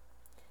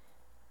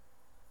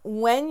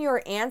 When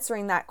you're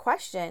answering that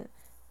question,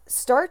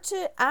 start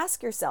to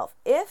ask yourself,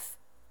 if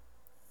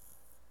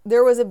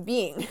there was a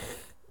being,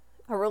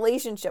 a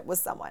relationship with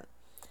someone,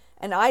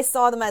 and I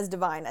saw them as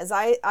divine, as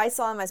I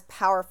saw them as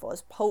powerful,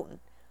 as potent,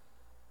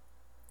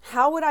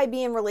 how would I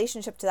be in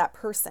relationship to that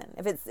person?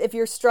 If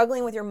you're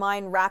struggling with your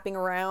mind wrapping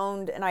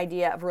around an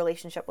idea of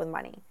relationship with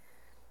money,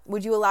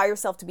 would you allow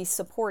yourself to be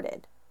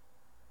supported?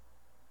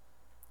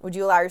 Would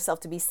you allow yourself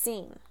to be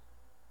seen?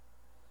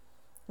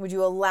 Would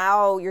you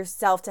allow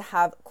yourself to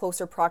have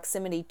closer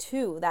proximity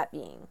to that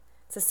being?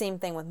 It's the same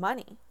thing with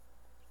money.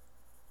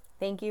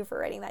 Thank you for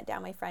writing that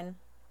down, my friend.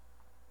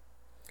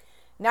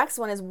 Next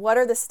one is, what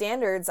are the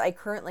standards I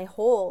currently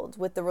hold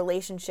with the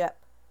relationship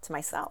to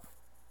myself?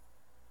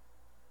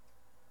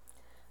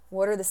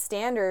 What are the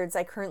standards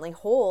I currently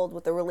hold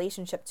with the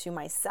relationship to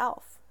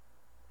myself?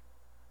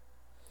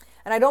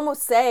 And I'd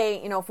almost say,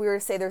 if we were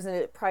to say there's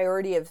a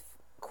priority of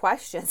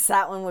questions,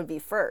 that one would be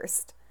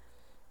first.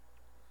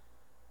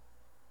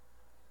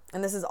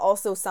 And this is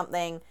also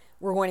something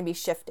we're going to be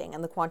shifting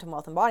in the quantum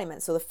wealth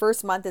embodiment. So the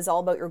first month is all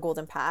about your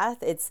golden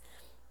path. It's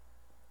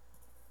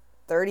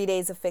 30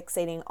 days of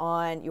fixating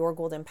on your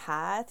golden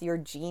path, your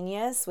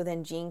genius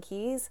within Gene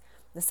Keys.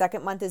 The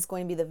second month is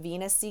going to be the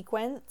Venus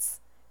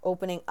sequence,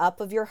 opening up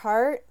of your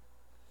heart.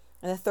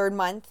 And the third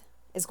month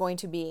is going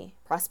to be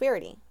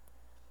prosperity,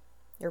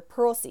 your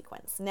pearl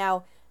sequence.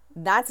 Now,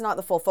 that's not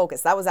the full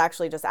focus. That was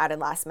actually just added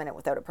last minute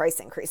without a price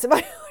increase, if I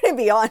want to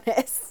be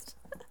honest.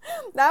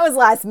 That was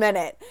last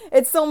minute.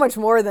 It's so much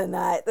more than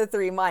that, the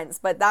 3 months,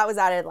 but that was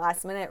added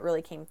last minute. It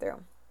really came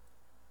through.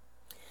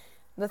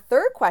 The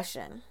third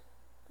question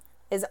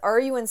is, are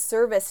you in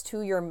service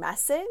to your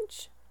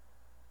message,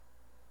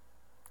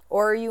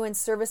 or are you in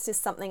service to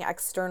something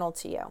external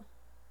to you?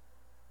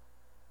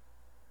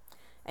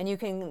 And you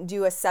can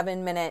do a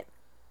 7-minute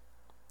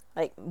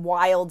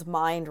wild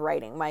mind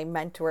writing. My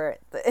mentor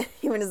at the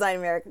Human Design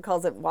America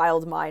calls it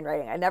wild mind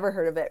writing. I never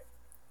heard of it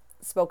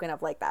spoken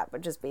of like that,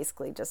 but just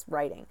basically just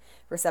writing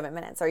for 7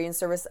 minutes. Are you in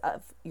service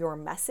of your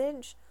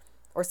message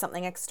or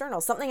something external?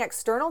 Something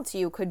external to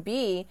you could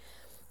be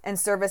in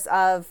service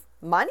of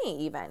money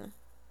even.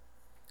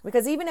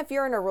 Because even if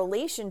you're in a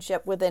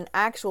relationship with an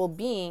actual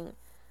being,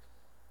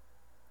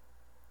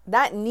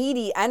 that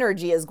needy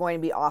energy is going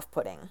to be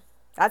off-putting.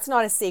 That's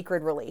not a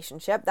sacred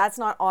relationship. That's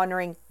not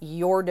honoring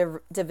your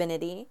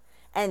divinity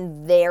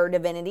and their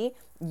divinity,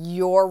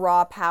 your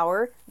raw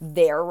power,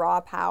 their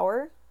raw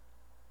power.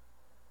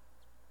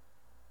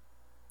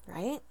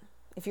 Right?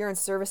 If you're in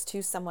service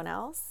to someone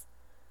else.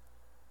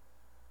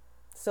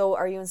 So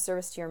are you in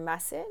service to your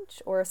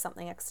message or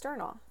something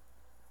external?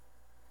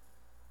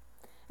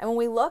 And when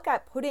we look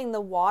at putting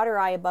the water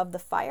eye above the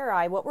fire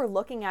eye, what we're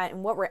looking at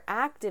and what we're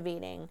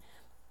activating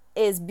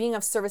is being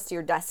of service to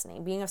your destiny,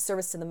 being of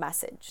service to the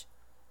message,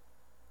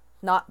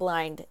 not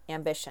blind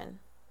ambition.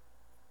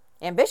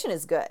 Ambition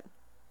is good.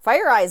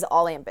 Fire eye is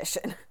all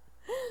ambition.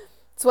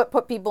 It's what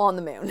put people on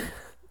the moon.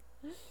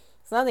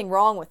 There's nothing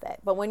wrong with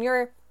it. But when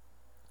you're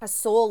a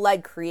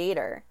soul-led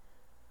creator,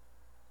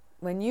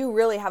 when you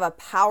really have a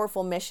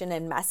powerful mission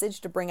and message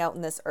to bring out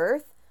in this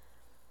earth,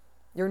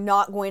 you're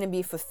not going to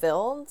be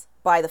fulfilled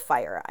by the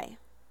fire eye.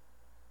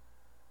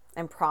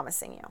 I'm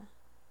promising you.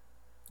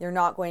 You're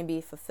not going to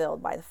be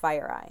fulfilled by the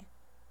fire eye.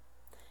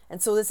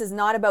 And so this is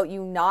not about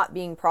you not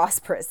being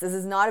prosperous. This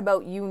is not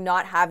about you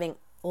not having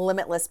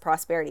limitless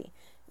prosperity.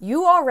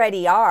 You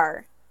already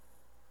are.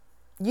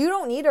 You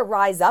don't need to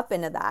rise up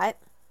into that.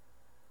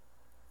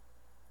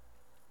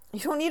 You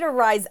don't need to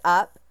rise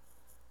up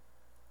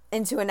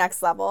into a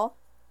next level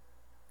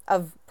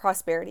of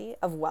prosperity,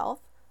 of wealth.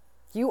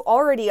 You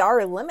already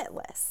are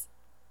limitless.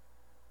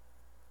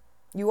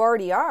 You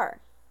already are.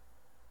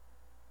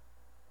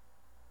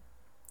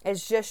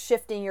 It's just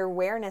shifting your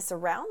awareness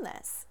around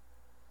this.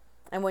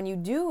 And when you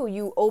do,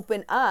 you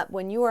open up.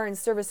 When you are in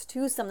service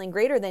to something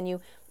greater than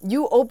you,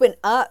 you open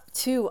up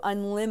to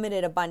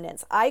unlimited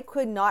abundance. I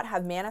could not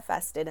have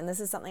manifested, and this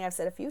is something I've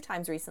said a few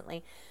times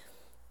recently,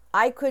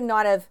 I could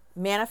not have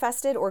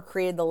manifested or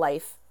created the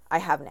life I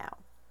have now.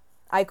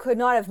 I could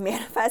not have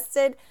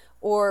manifested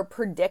or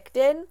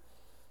predicted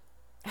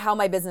how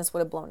my business would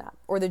have blown up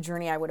or the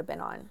journey I would have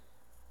been on.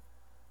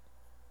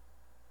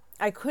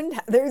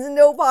 There's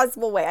no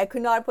possible way. I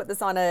could not have put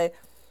this on a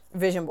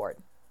vision board.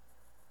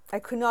 I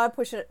could not have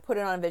put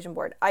it on a vision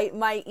board.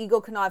 My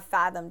ego could not have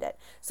fathomed it.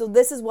 So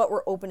this is what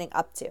we're opening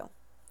up to.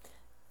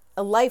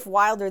 A life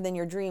wilder than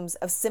your dreams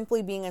of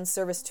simply being in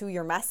service to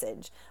your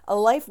message. A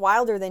life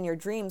wilder than your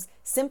dreams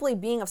simply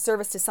being of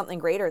service to something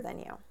greater than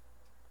you.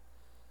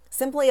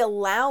 Simply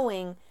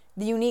allowing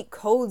the unique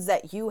codes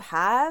that you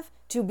have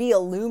to be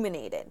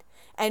illuminated.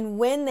 And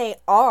when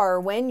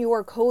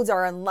your codes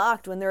are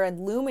unlocked, when they're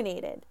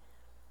illuminated,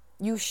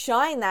 you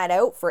shine that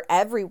out for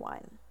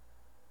everyone.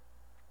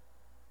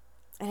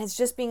 And it's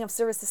just being of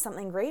service to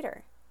something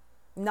greater,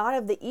 not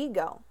of the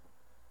ego.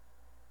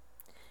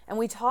 And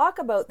we talk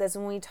about this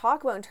when we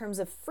talk about in terms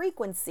of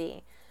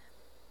frequency.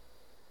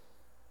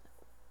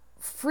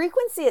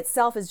 Frequency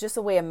itself is just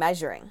a way of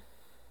measuring.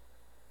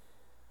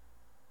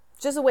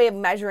 Just a way of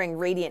measuring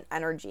radiant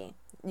energy.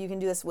 You can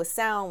do this with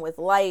sound, with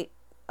light,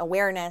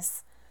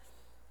 awareness,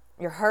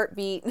 your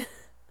heartbeat.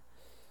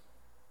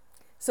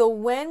 So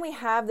when we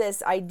have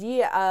this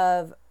idea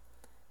of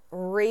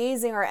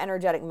raising our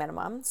energetic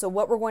minimum, so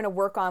what we're going to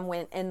work on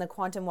in the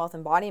quantum wealth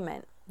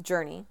embodiment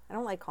journey, I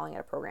don't like calling it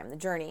a program, the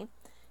journey,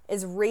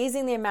 is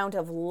raising the amount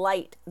of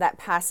light that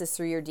passes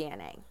through your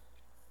DNA.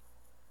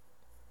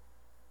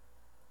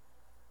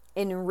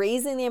 In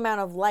raising the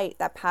amount of light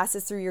that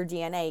passes through your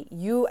DNA,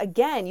 you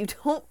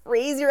don't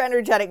raise your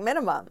energetic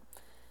minimum.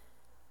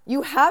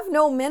 You have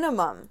no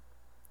minimum.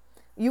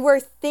 You are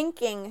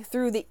thinking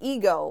through the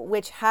ego,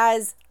 which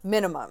has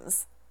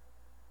minimums.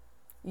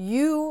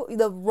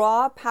 The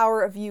raw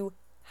power of you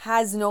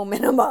has no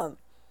minimum.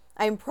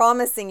 I'm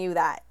promising you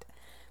that.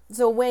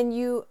 So when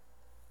you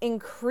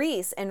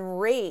increase and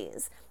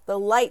raise the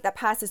light that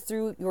passes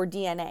through your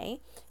DNA,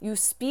 you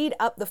speed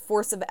up the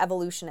force of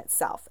evolution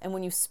itself. And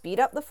when you speed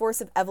up the force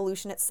of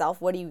evolution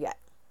itself, what do you get?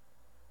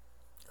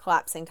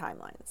 Collapsing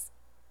timelines,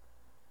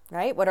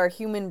 right? What our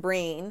human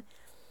brain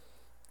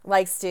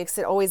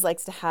always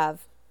likes to have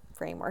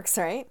frameworks,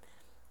 right?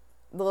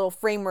 The little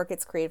framework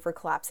it's created for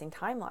collapsing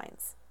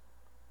timelines.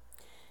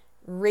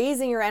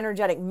 Raising your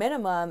energetic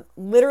minimum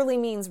literally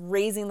means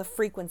raising the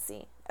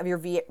frequency of your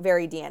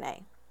very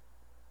DNA.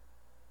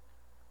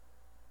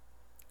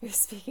 You're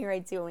speaking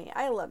right to me.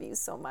 I love you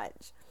so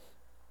much.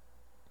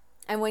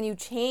 And when you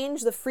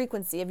change the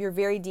frequency of your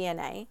very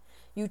DNA,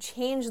 you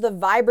change the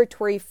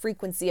vibratory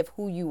frequency of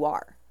who you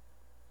are.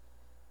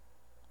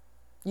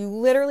 You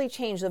literally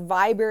change the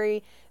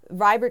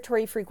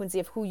vibratory frequency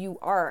of who you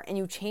are, and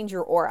you change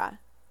your aura.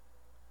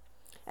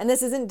 And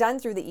this isn't done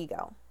through the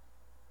ego.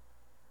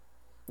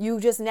 You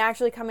just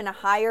naturally come into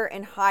higher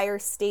and higher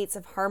states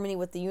of harmony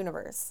with the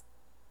universe.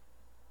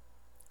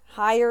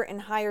 Higher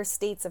and higher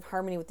states of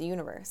harmony with the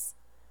universe,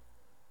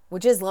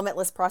 which is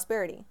limitless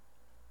prosperity,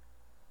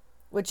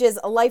 which is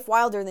a life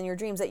wilder than your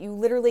dreams that you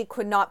literally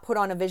could not put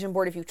on a vision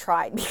board if you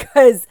tried,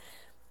 because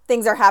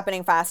things are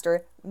happening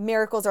faster.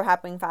 Miracles are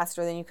happening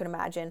faster than you could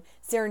imagine.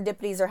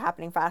 Serendipities are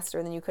happening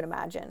faster than you could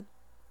imagine.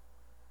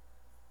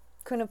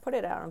 Couldn't have put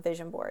it out on a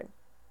vision board.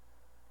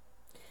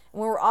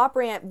 When we're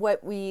operating at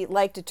what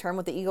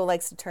the ego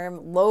likes to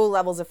term, low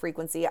levels of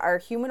frequency, our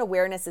human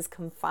awareness is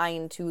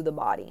confined to the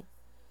body.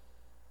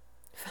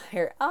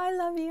 Fire, oh, I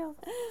love you.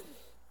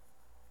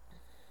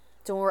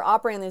 So when we're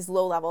operating these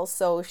low levels,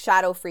 so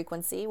shadow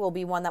frequency will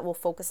be one that we'll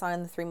focus on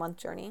in the 3-month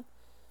journey.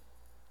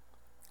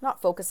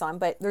 Not focus on,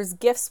 but there's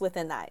gifts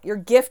within that. Your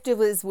gift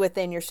is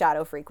within your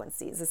shadow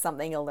frequencies. Is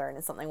something you'll learn.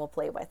 It's something we'll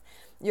play with.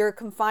 You're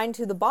confined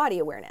to the body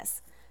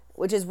awareness,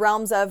 which is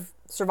realms of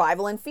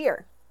survival and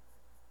fear.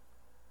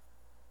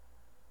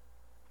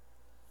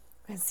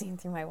 I'm seeing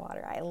through my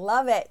water. I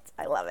love it.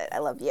 I love it. I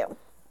love you.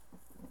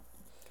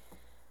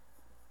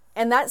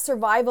 And that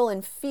survival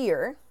and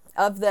fear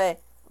of the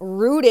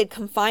rooted,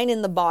 confined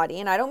in the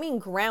body, and I don't mean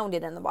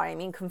grounded in the body, I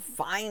mean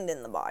confined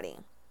in the body,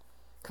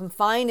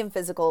 confined in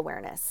physical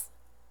awareness,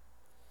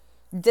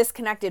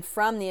 disconnected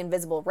from the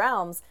invisible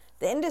realms,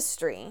 the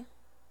industry,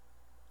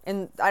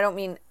 and I don't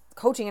mean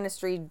coaching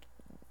industry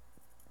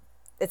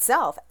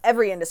itself,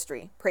 every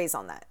industry preys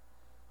on that.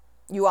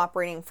 You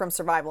operating from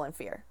survival and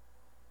fear.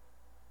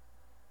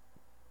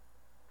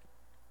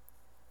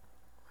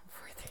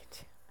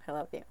 I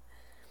love you.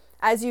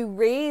 As you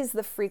raise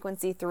the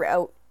frequency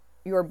throughout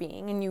your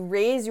being and you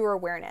raise your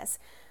awareness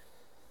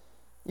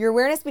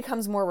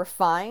becomes more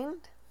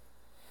refined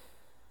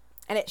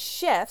and it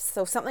shifts.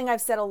 So something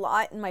I've said a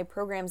lot in my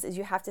programs is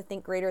you have to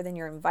think greater than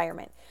your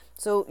environment.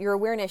 So your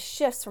awareness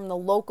shifts from the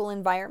local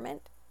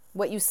environment,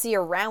 what you see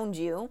around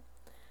you,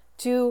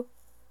 to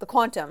the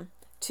quantum,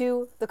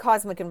 to the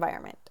cosmic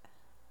environment,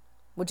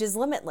 which is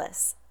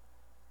limitless.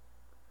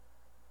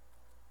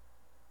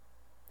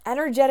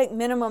 Energetic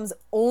minimums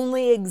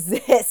only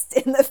exist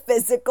in the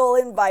physical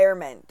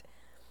environment.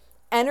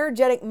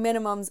 Energetic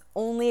minimums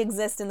only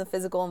exist in the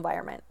physical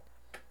environment.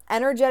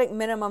 Energetic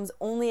minimums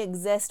only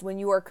exist when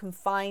you are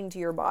confined to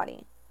your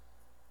body.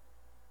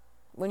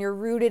 When you're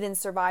rooted in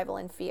survival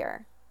and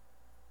fear.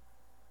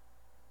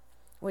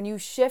 When you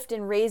shift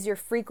and raise your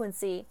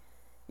frequency,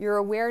 your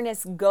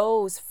awareness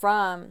goes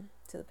from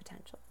to the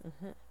potential.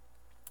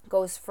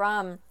 Goes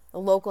from the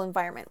local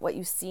environment, what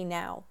you see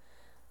now,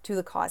 to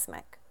the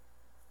cosmic.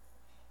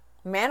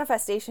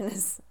 Manifestation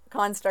is a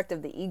construct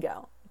of the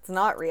ego. It's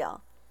not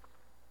real.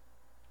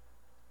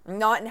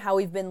 Not in how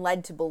we've been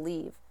led to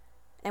believe.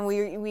 And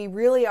we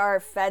really are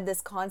fed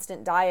this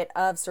constant diet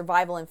of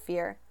survival and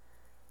fear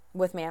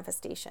with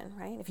manifestation,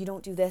 right? If you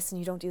don't do this and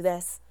you don't do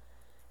this,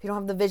 if you don't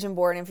have the vision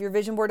board, and if your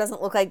vision board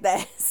doesn't look like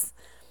this,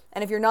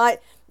 and if you're not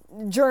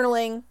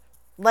journaling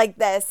like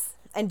this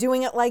and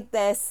doing it like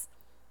this,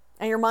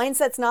 and your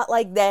mindset's not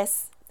like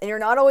this, and you're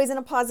not always in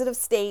a positive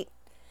state,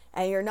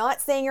 and you're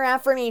not saying your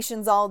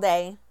affirmations all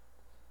day,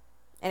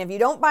 and if you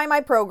don't buy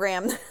my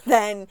program,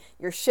 then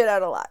you're shit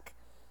out of luck.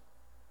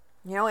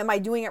 You know, am I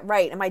doing it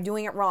right? Am I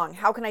doing it wrong?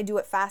 How can I do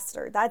it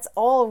faster? That's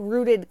all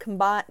rooted,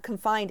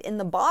 confined in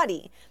the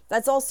body.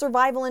 That's all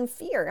survival and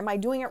fear. Am I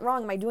doing it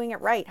wrong? Am I doing it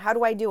right? How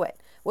do I do it?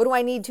 What do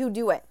I need to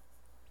do it?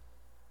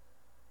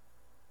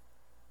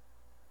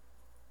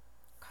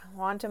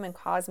 Quantum and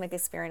cosmic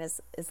experience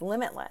is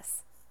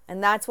limitless.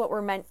 And that's what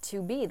we're meant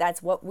to be.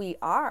 That's what we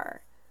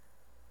are.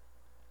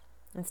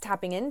 It's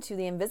tapping into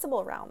the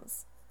invisible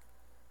realms.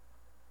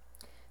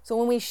 So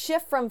when we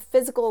shift from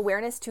physical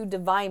awareness to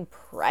divine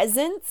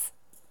presence,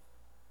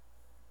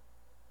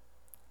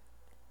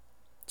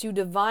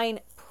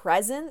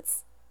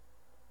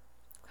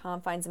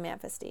 confines of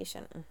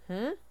manifestation.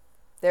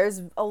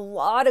 There's a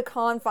lot of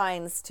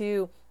confines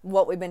to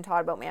what we've been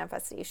taught about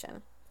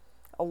manifestation.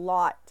 A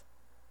lot.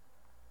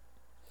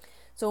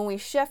 So when we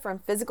shift from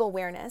physical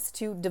awareness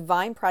to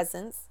divine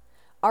presence,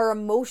 our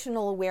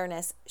emotional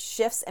awareness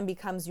shifts and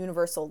becomes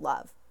universal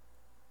love.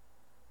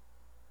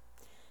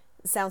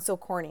 It sounds so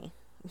corny,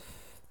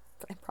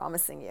 but I'm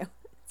promising you,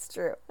 it's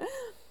true.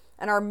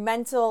 And our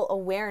mental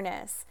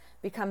awareness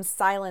becomes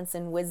silence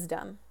and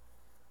wisdom.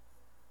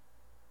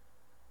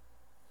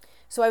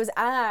 So I was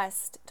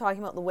asked,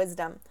 talking about the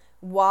wisdom,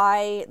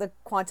 why the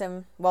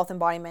quantum wealth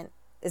embodiment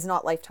is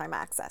not lifetime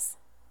access.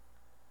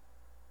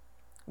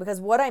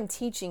 Because what I'm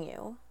teaching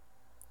you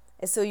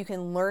is so you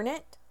can learn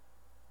it,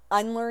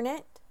 unlearn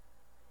it,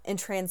 and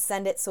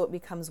transcend it so it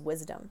becomes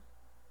wisdom.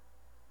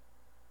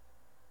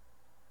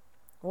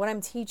 What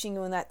I'm teaching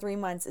you in that 3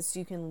 months is so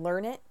you can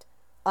learn it,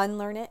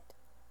 unlearn it,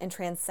 and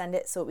transcend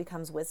it so it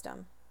becomes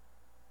wisdom.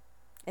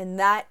 And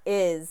that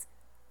is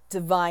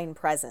divine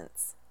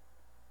presence.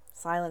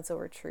 Silence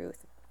over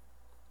truth.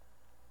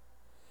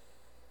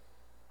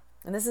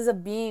 And this is a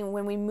being,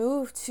 when we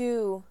move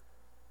to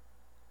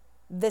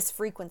this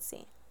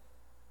frequency,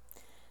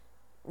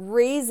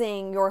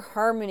 raising your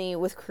harmony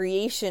with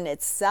creation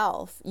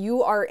itself,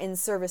 you are in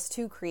service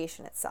to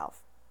creation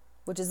itself,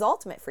 which is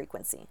ultimate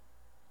frequency,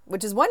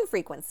 which is one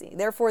frequency.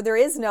 Therefore, there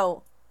is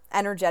no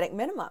energetic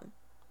minimum.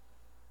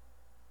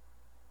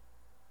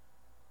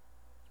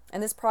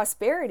 And this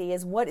prosperity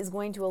is what is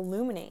going to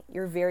illuminate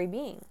your very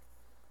being.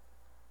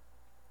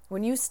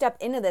 When you step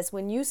into this,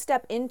 when you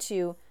step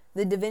into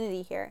the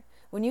divinity here,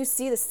 when you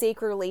see the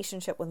sacred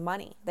relationship with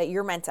money that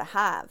you're meant to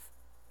have,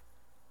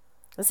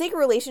 the sacred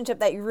relationship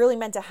that you're really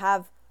meant to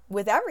have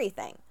with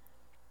everything,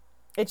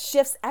 it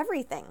shifts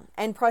everything.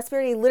 And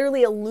prosperity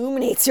literally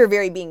illuminates your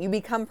very being. You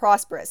become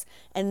prosperous.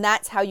 And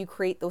that's how you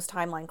create those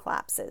timeline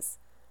collapses.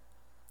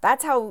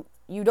 That's how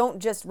you don't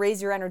just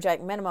raise your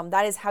energetic minimum.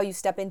 That is how you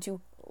step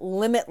into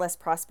limitless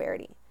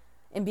prosperity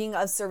and being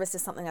of service to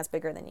something that's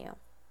bigger than you.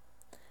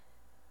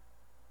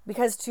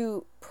 Because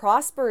to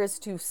prosper is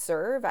to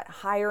serve at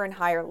higher and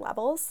higher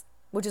levels,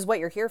 which is what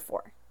you're here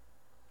for.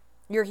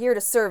 You're here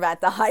to serve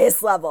at the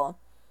highest level.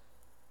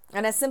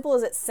 And as simple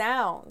as it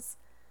sounds,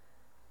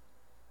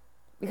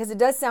 because it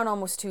does sound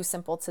almost too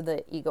simple to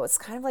the ego. It's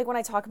kind of like when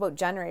I talk about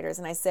generators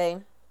and I say,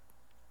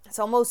 it's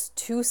almost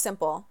too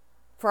simple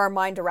for our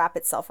mind to wrap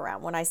itself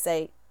around when I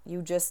say,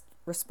 you just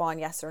respond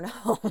yes or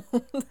no.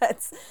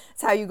 That's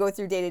how you go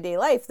through day-to-day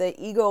life. The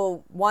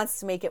ego wants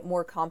to make it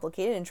more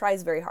complicated and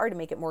tries very hard to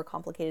make it more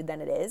complicated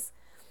than it is.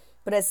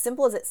 But as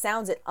simple as it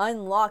sounds, it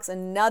unlocks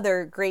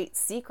another great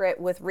secret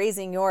with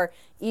raising your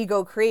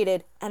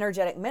ego-created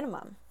energetic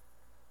minimum.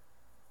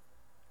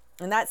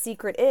 And that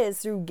secret is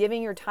through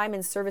giving your time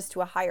in service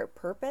to a higher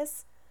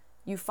purpose,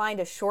 you find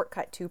a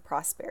shortcut to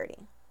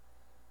prosperity.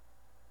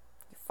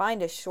 You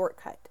find a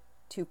shortcut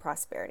to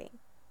prosperity.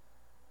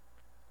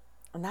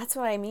 And that's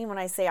what I mean when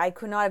I say I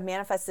could not have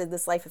manifested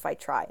this life if I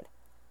tried.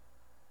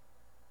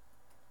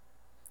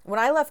 When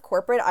I left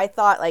corporate, I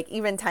thought like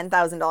even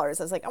 $10,000.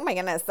 I was like, oh my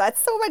goodness, that's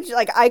so much.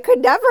 Like I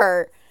could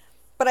never.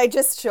 But I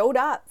just showed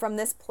up from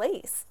this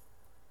place,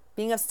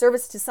 being of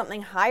service to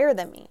something higher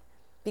than me,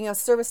 being of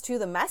service to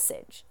the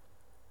message.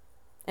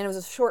 And it was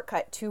a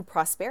shortcut to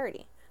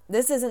prosperity.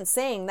 This isn't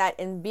saying that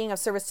in being of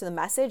service to the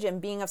message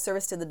and being of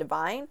service to the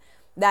divine,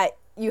 that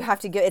you have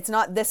to give, it's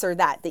not this or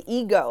that. The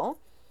ego,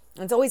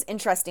 and it's always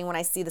interesting when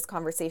I see this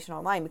conversation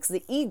online because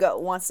the ego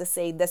wants to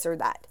say this or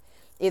that.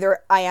 Either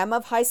I am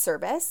of high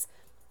service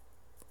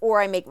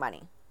or I make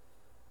money.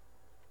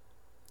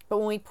 But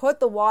when we put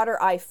the water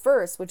I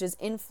first, which is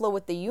in flow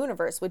with the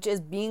universe, which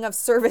is being of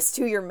service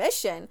to your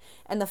mission,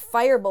 and the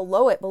fire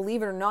below it,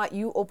 believe it or not,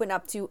 you open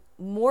up to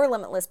more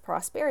limitless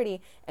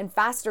prosperity and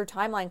faster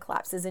timeline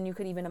collapses than you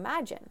could even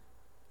imagine.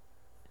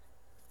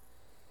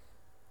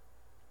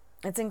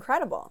 It's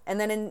incredible. And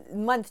then in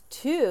month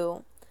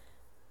 2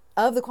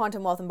 of the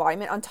Quantum Wealth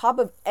Embodiment, on top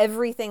of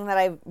everything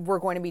that we're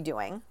going to be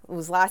doing, it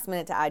was last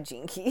minute to add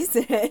Gene Keys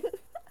in.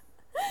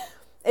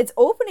 It's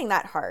opening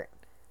that heart,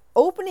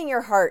 opening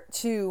your heart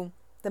to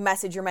the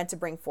message you're meant to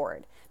bring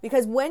forward.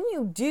 Because when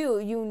you do,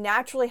 you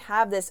naturally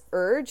have this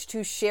urge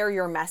to share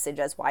your message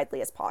as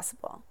widely as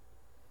possible.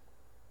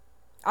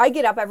 I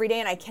get up every day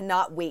and I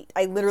cannot wait.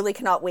 I literally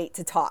cannot wait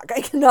to talk.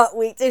 I cannot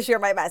wait to share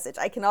my message.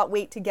 I cannot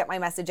wait to get my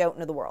message out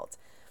into the world.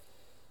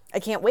 I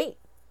can't wait.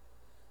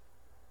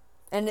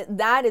 And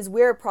that is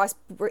where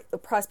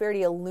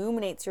prosperity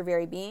illuminates your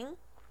very being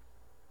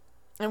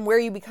and where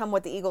you become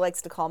what the ego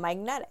likes to call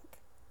magnetic.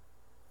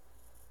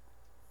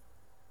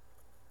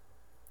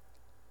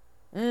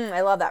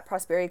 I love that.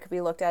 Prosperity could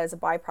be looked at as a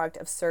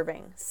byproduct of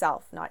serving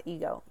self, not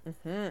ego.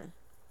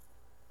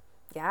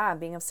 Yeah,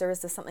 being of service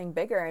to something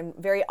bigger. And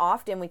very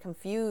often we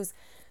confuse,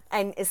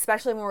 and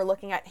especially when we're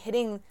looking at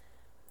hitting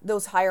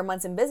those higher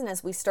months in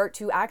business, we start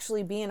to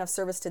actually be of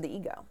service to the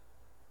ego.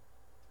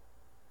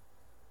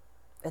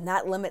 And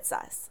that limits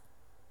us.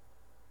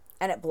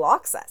 And it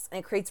blocks us. And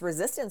it creates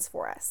resistance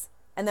for us.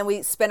 And then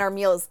we spin our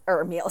meals,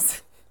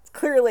 it's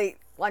clearly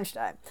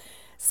lunchtime.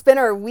 Spin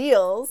our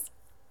wheels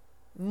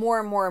more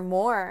and more and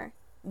more.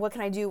 What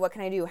can I do? What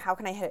can I do? How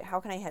can I hit it? How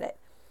can I hit it?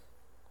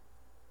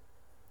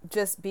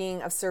 Just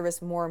being of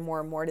service more and more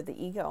and more to the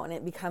ego. And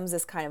it becomes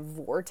this kind of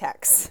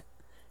vortex.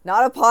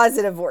 Not a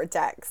positive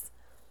vortex.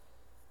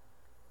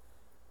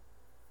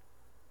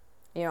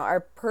 You know,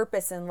 our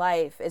purpose in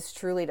life is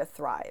truly to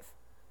thrive.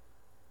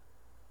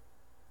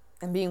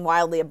 And being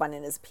wildly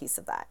abundant is a piece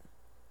of that.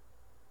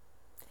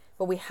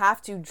 But we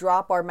have to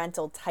drop our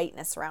mental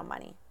tightness around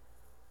money.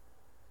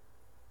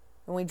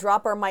 When we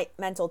drop our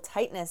mental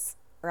tightness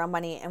around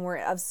money and we're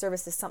of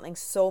service to something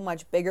so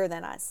much bigger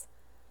than us,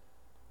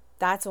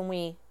 that's when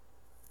we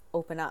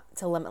open up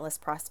to limitless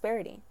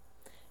prosperity.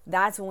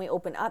 That's when we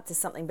open up to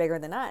something bigger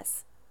than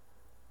us,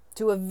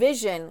 to a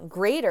vision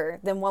greater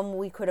than one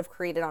we could have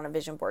created on a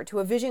vision board, to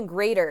a vision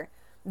greater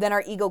than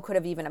our ego could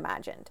have even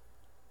imagined.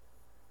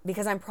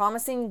 Because I'm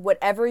promising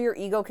whatever your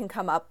ego can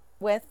come up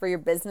with for your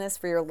business,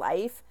 for your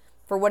life,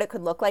 for what it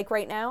could look like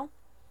right now,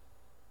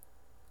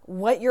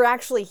 what you're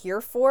actually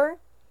here for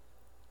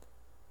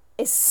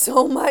is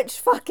so much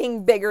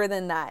fucking bigger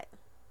than that.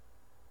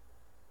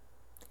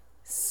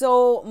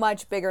 So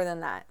much bigger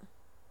than that.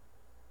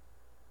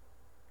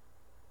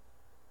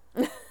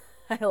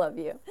 I love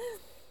you.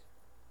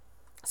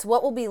 So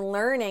what we'll be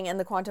learning in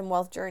the quantum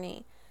wealth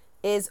journey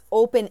is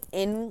open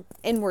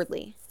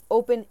inwardly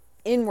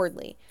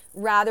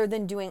rather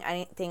than doing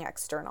anything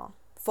external.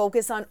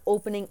 Focus on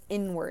opening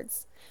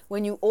inwards.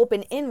 When you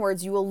open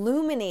inwards, you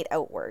illuminate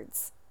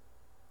outwards.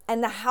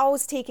 And the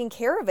house taking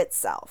care of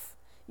itself.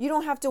 You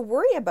don't have to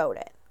worry about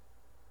it.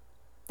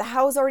 The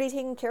house already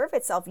taking care of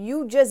itself.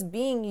 You just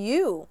being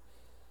you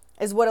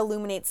is what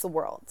illuminates the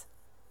world.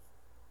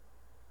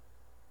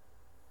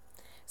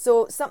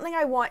 So something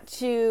I want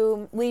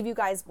to leave you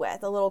guys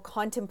with, a little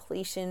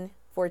contemplation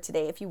for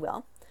today, if you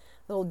will.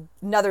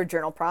 Another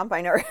journal prompt.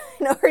 I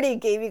already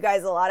gave you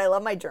guys a lot. I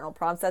love my journal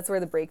prompts. That's where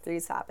the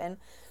breakthroughs happen.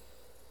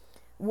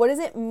 What does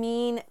it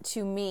mean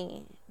to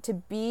me to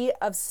be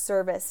of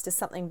service to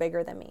something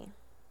bigger than me?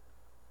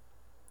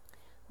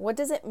 What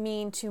does it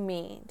mean to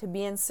me to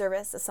be in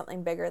service to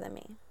something bigger than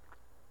me?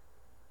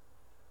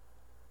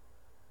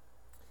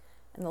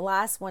 And the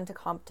last one to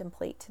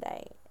contemplate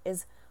today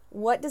is,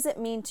 what does it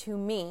mean to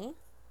me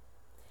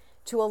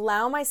to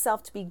allow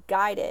myself to be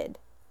guided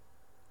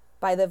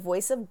by the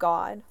voice of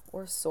God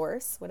or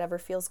source, whatever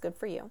feels good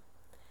for you,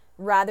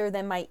 rather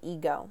than my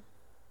ego?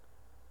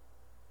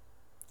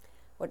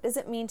 What does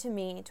it mean to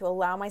me to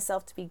allow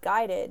myself to be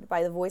guided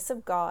by the voice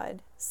of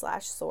God /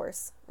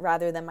 source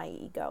rather than my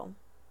ego?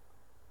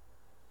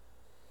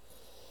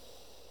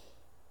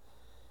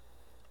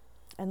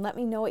 And let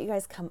me know what you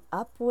guys come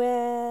up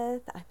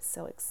with. I'm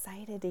so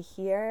excited to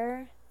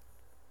hear.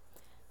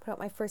 Put out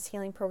my first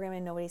healing program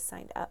and nobody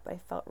signed up. I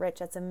felt rich.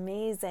 That's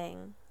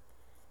amazing.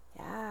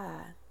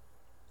 Yeah.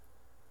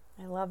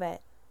 I love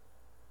it.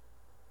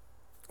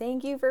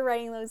 Thank you for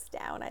writing those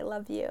down. I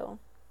love you.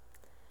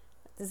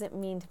 What does it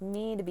mean to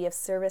me to be of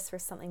service for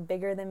something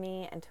bigger than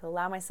me and to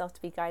allow myself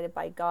to be guided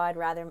by God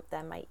rather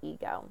than my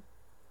ego?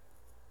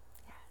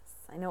 Yes.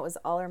 I know it was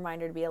all a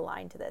reminder to be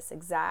aligned to this.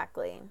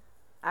 Exactly.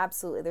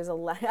 Absolutely. There's a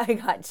lot. I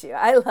got you.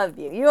 I love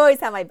you. You always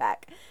have my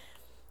back.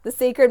 The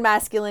sacred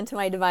masculine to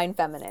my divine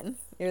feminine.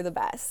 You're the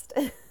best.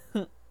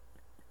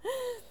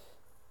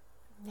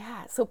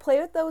 Yeah. So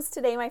play with those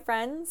today, my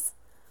friends.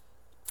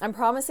 I'm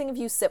promising if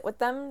you sit with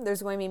them,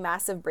 there's going to be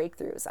massive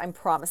breakthroughs. I'm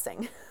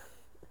promising.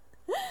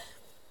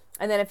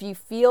 And then if you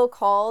feel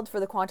called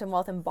for the Quantum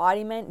Wealth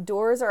Embodiment,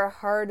 doors are a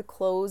hard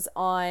close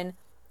on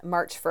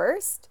March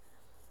 1st.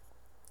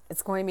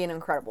 It's going to be an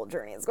incredible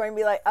journey. It's going to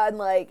be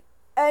unlike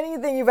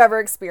anything you've ever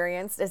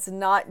experienced. It's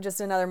not just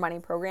another money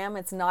program.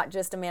 It's not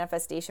just a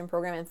manifestation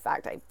program. In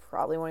fact, I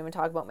probably won't even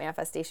talk about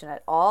manifestation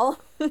at all.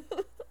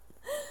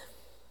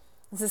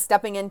 This is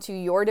stepping into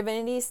your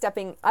divinity,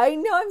 I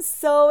know, I'm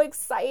so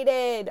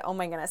excited. Oh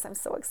my goodness, I'm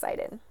so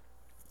excited.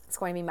 It's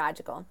going to be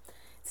magical.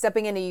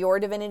 Stepping into your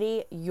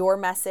divinity, your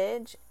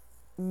message,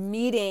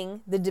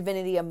 meeting the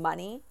divinity of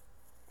money,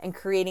 and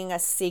creating a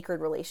sacred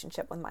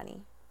relationship with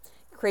money.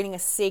 Creating a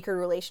sacred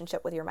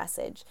relationship with your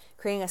message,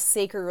 creating a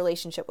sacred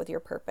relationship with your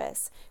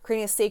purpose,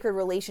 creating a sacred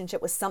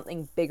relationship with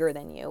something bigger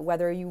than you,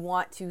 whether you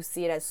want to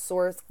see it as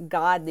source,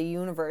 God, the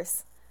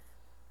universe,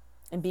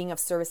 and being of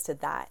service to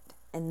that.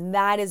 And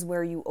that is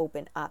where you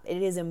open up.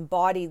 It is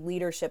embodied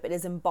leadership. It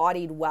is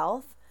embodied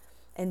wealth.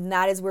 And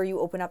that is where you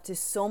open up to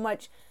so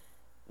much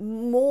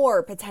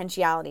more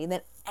potentiality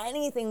than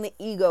anything the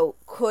ego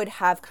could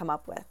have come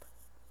up with.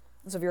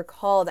 So if you're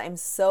called, I'm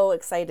so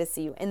excited to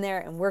see you in there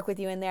and work with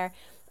you in there.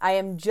 I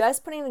am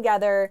just putting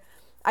together,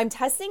 I'm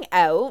testing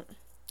out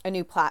a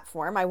new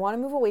platform. I want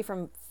to move away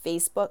from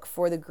Facebook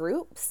for the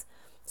groups.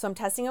 So I'm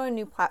testing out a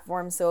new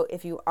platform. So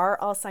if you are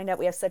all signed up,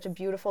 we have such a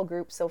beautiful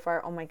group so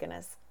far. Oh my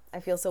goodness. I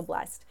feel so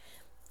blessed.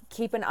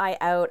 Keep an eye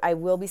out. I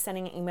will be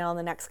sending an email in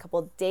the next couple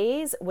of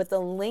days with the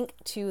link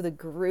to the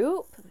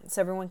group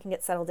so everyone can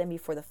get settled in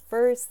before the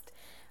 1st.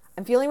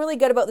 I'm feeling really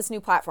good about this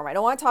new platform. I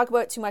don't want to talk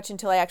about it too much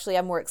until I actually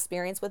have more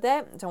experience with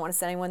it. I don't want to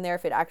send anyone there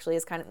if it actually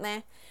is kind of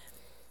meh.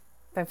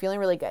 But I'm feeling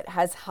really good. It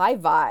has high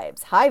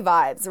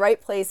vibes,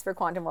 right place for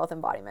quantum wealth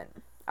embodiment.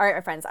 All right, my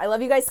friends, I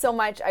love you guys so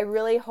much. I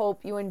really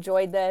hope you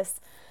enjoyed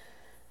this.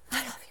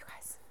 I love you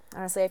guys.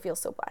 Honestly, I feel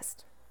so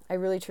blessed. I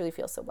really, truly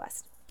feel so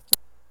blessed.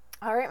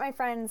 All right, my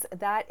friends,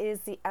 that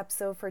is the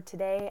episode for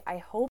today. I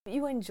hope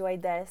you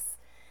enjoyed this.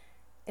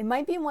 It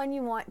might be one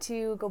you want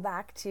to go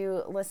back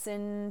to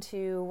listen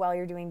to while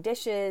you're doing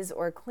dishes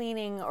or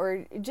cleaning,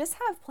 or just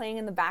have playing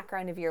in the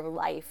background of your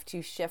life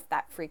to shift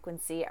that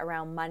frequency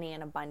around money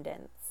and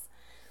abundance.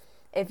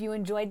 If you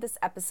enjoyed this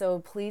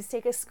episode, please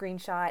take a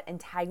screenshot and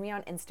tag me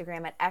on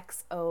Instagram at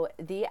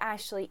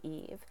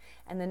XOTheAshleyEve.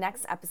 And the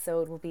next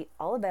episode will be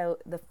all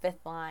about the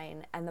 5th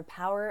line and the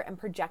power and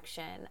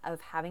projection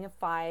of having a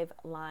 5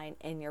 line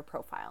in your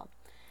profile.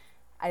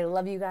 I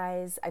love you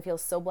guys. I feel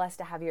so blessed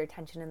to have your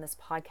attention in this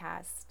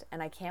podcast,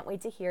 and I can't wait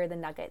to hear the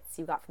nuggets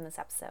you got from this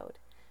episode.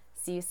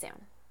 See you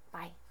soon.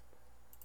 Bye.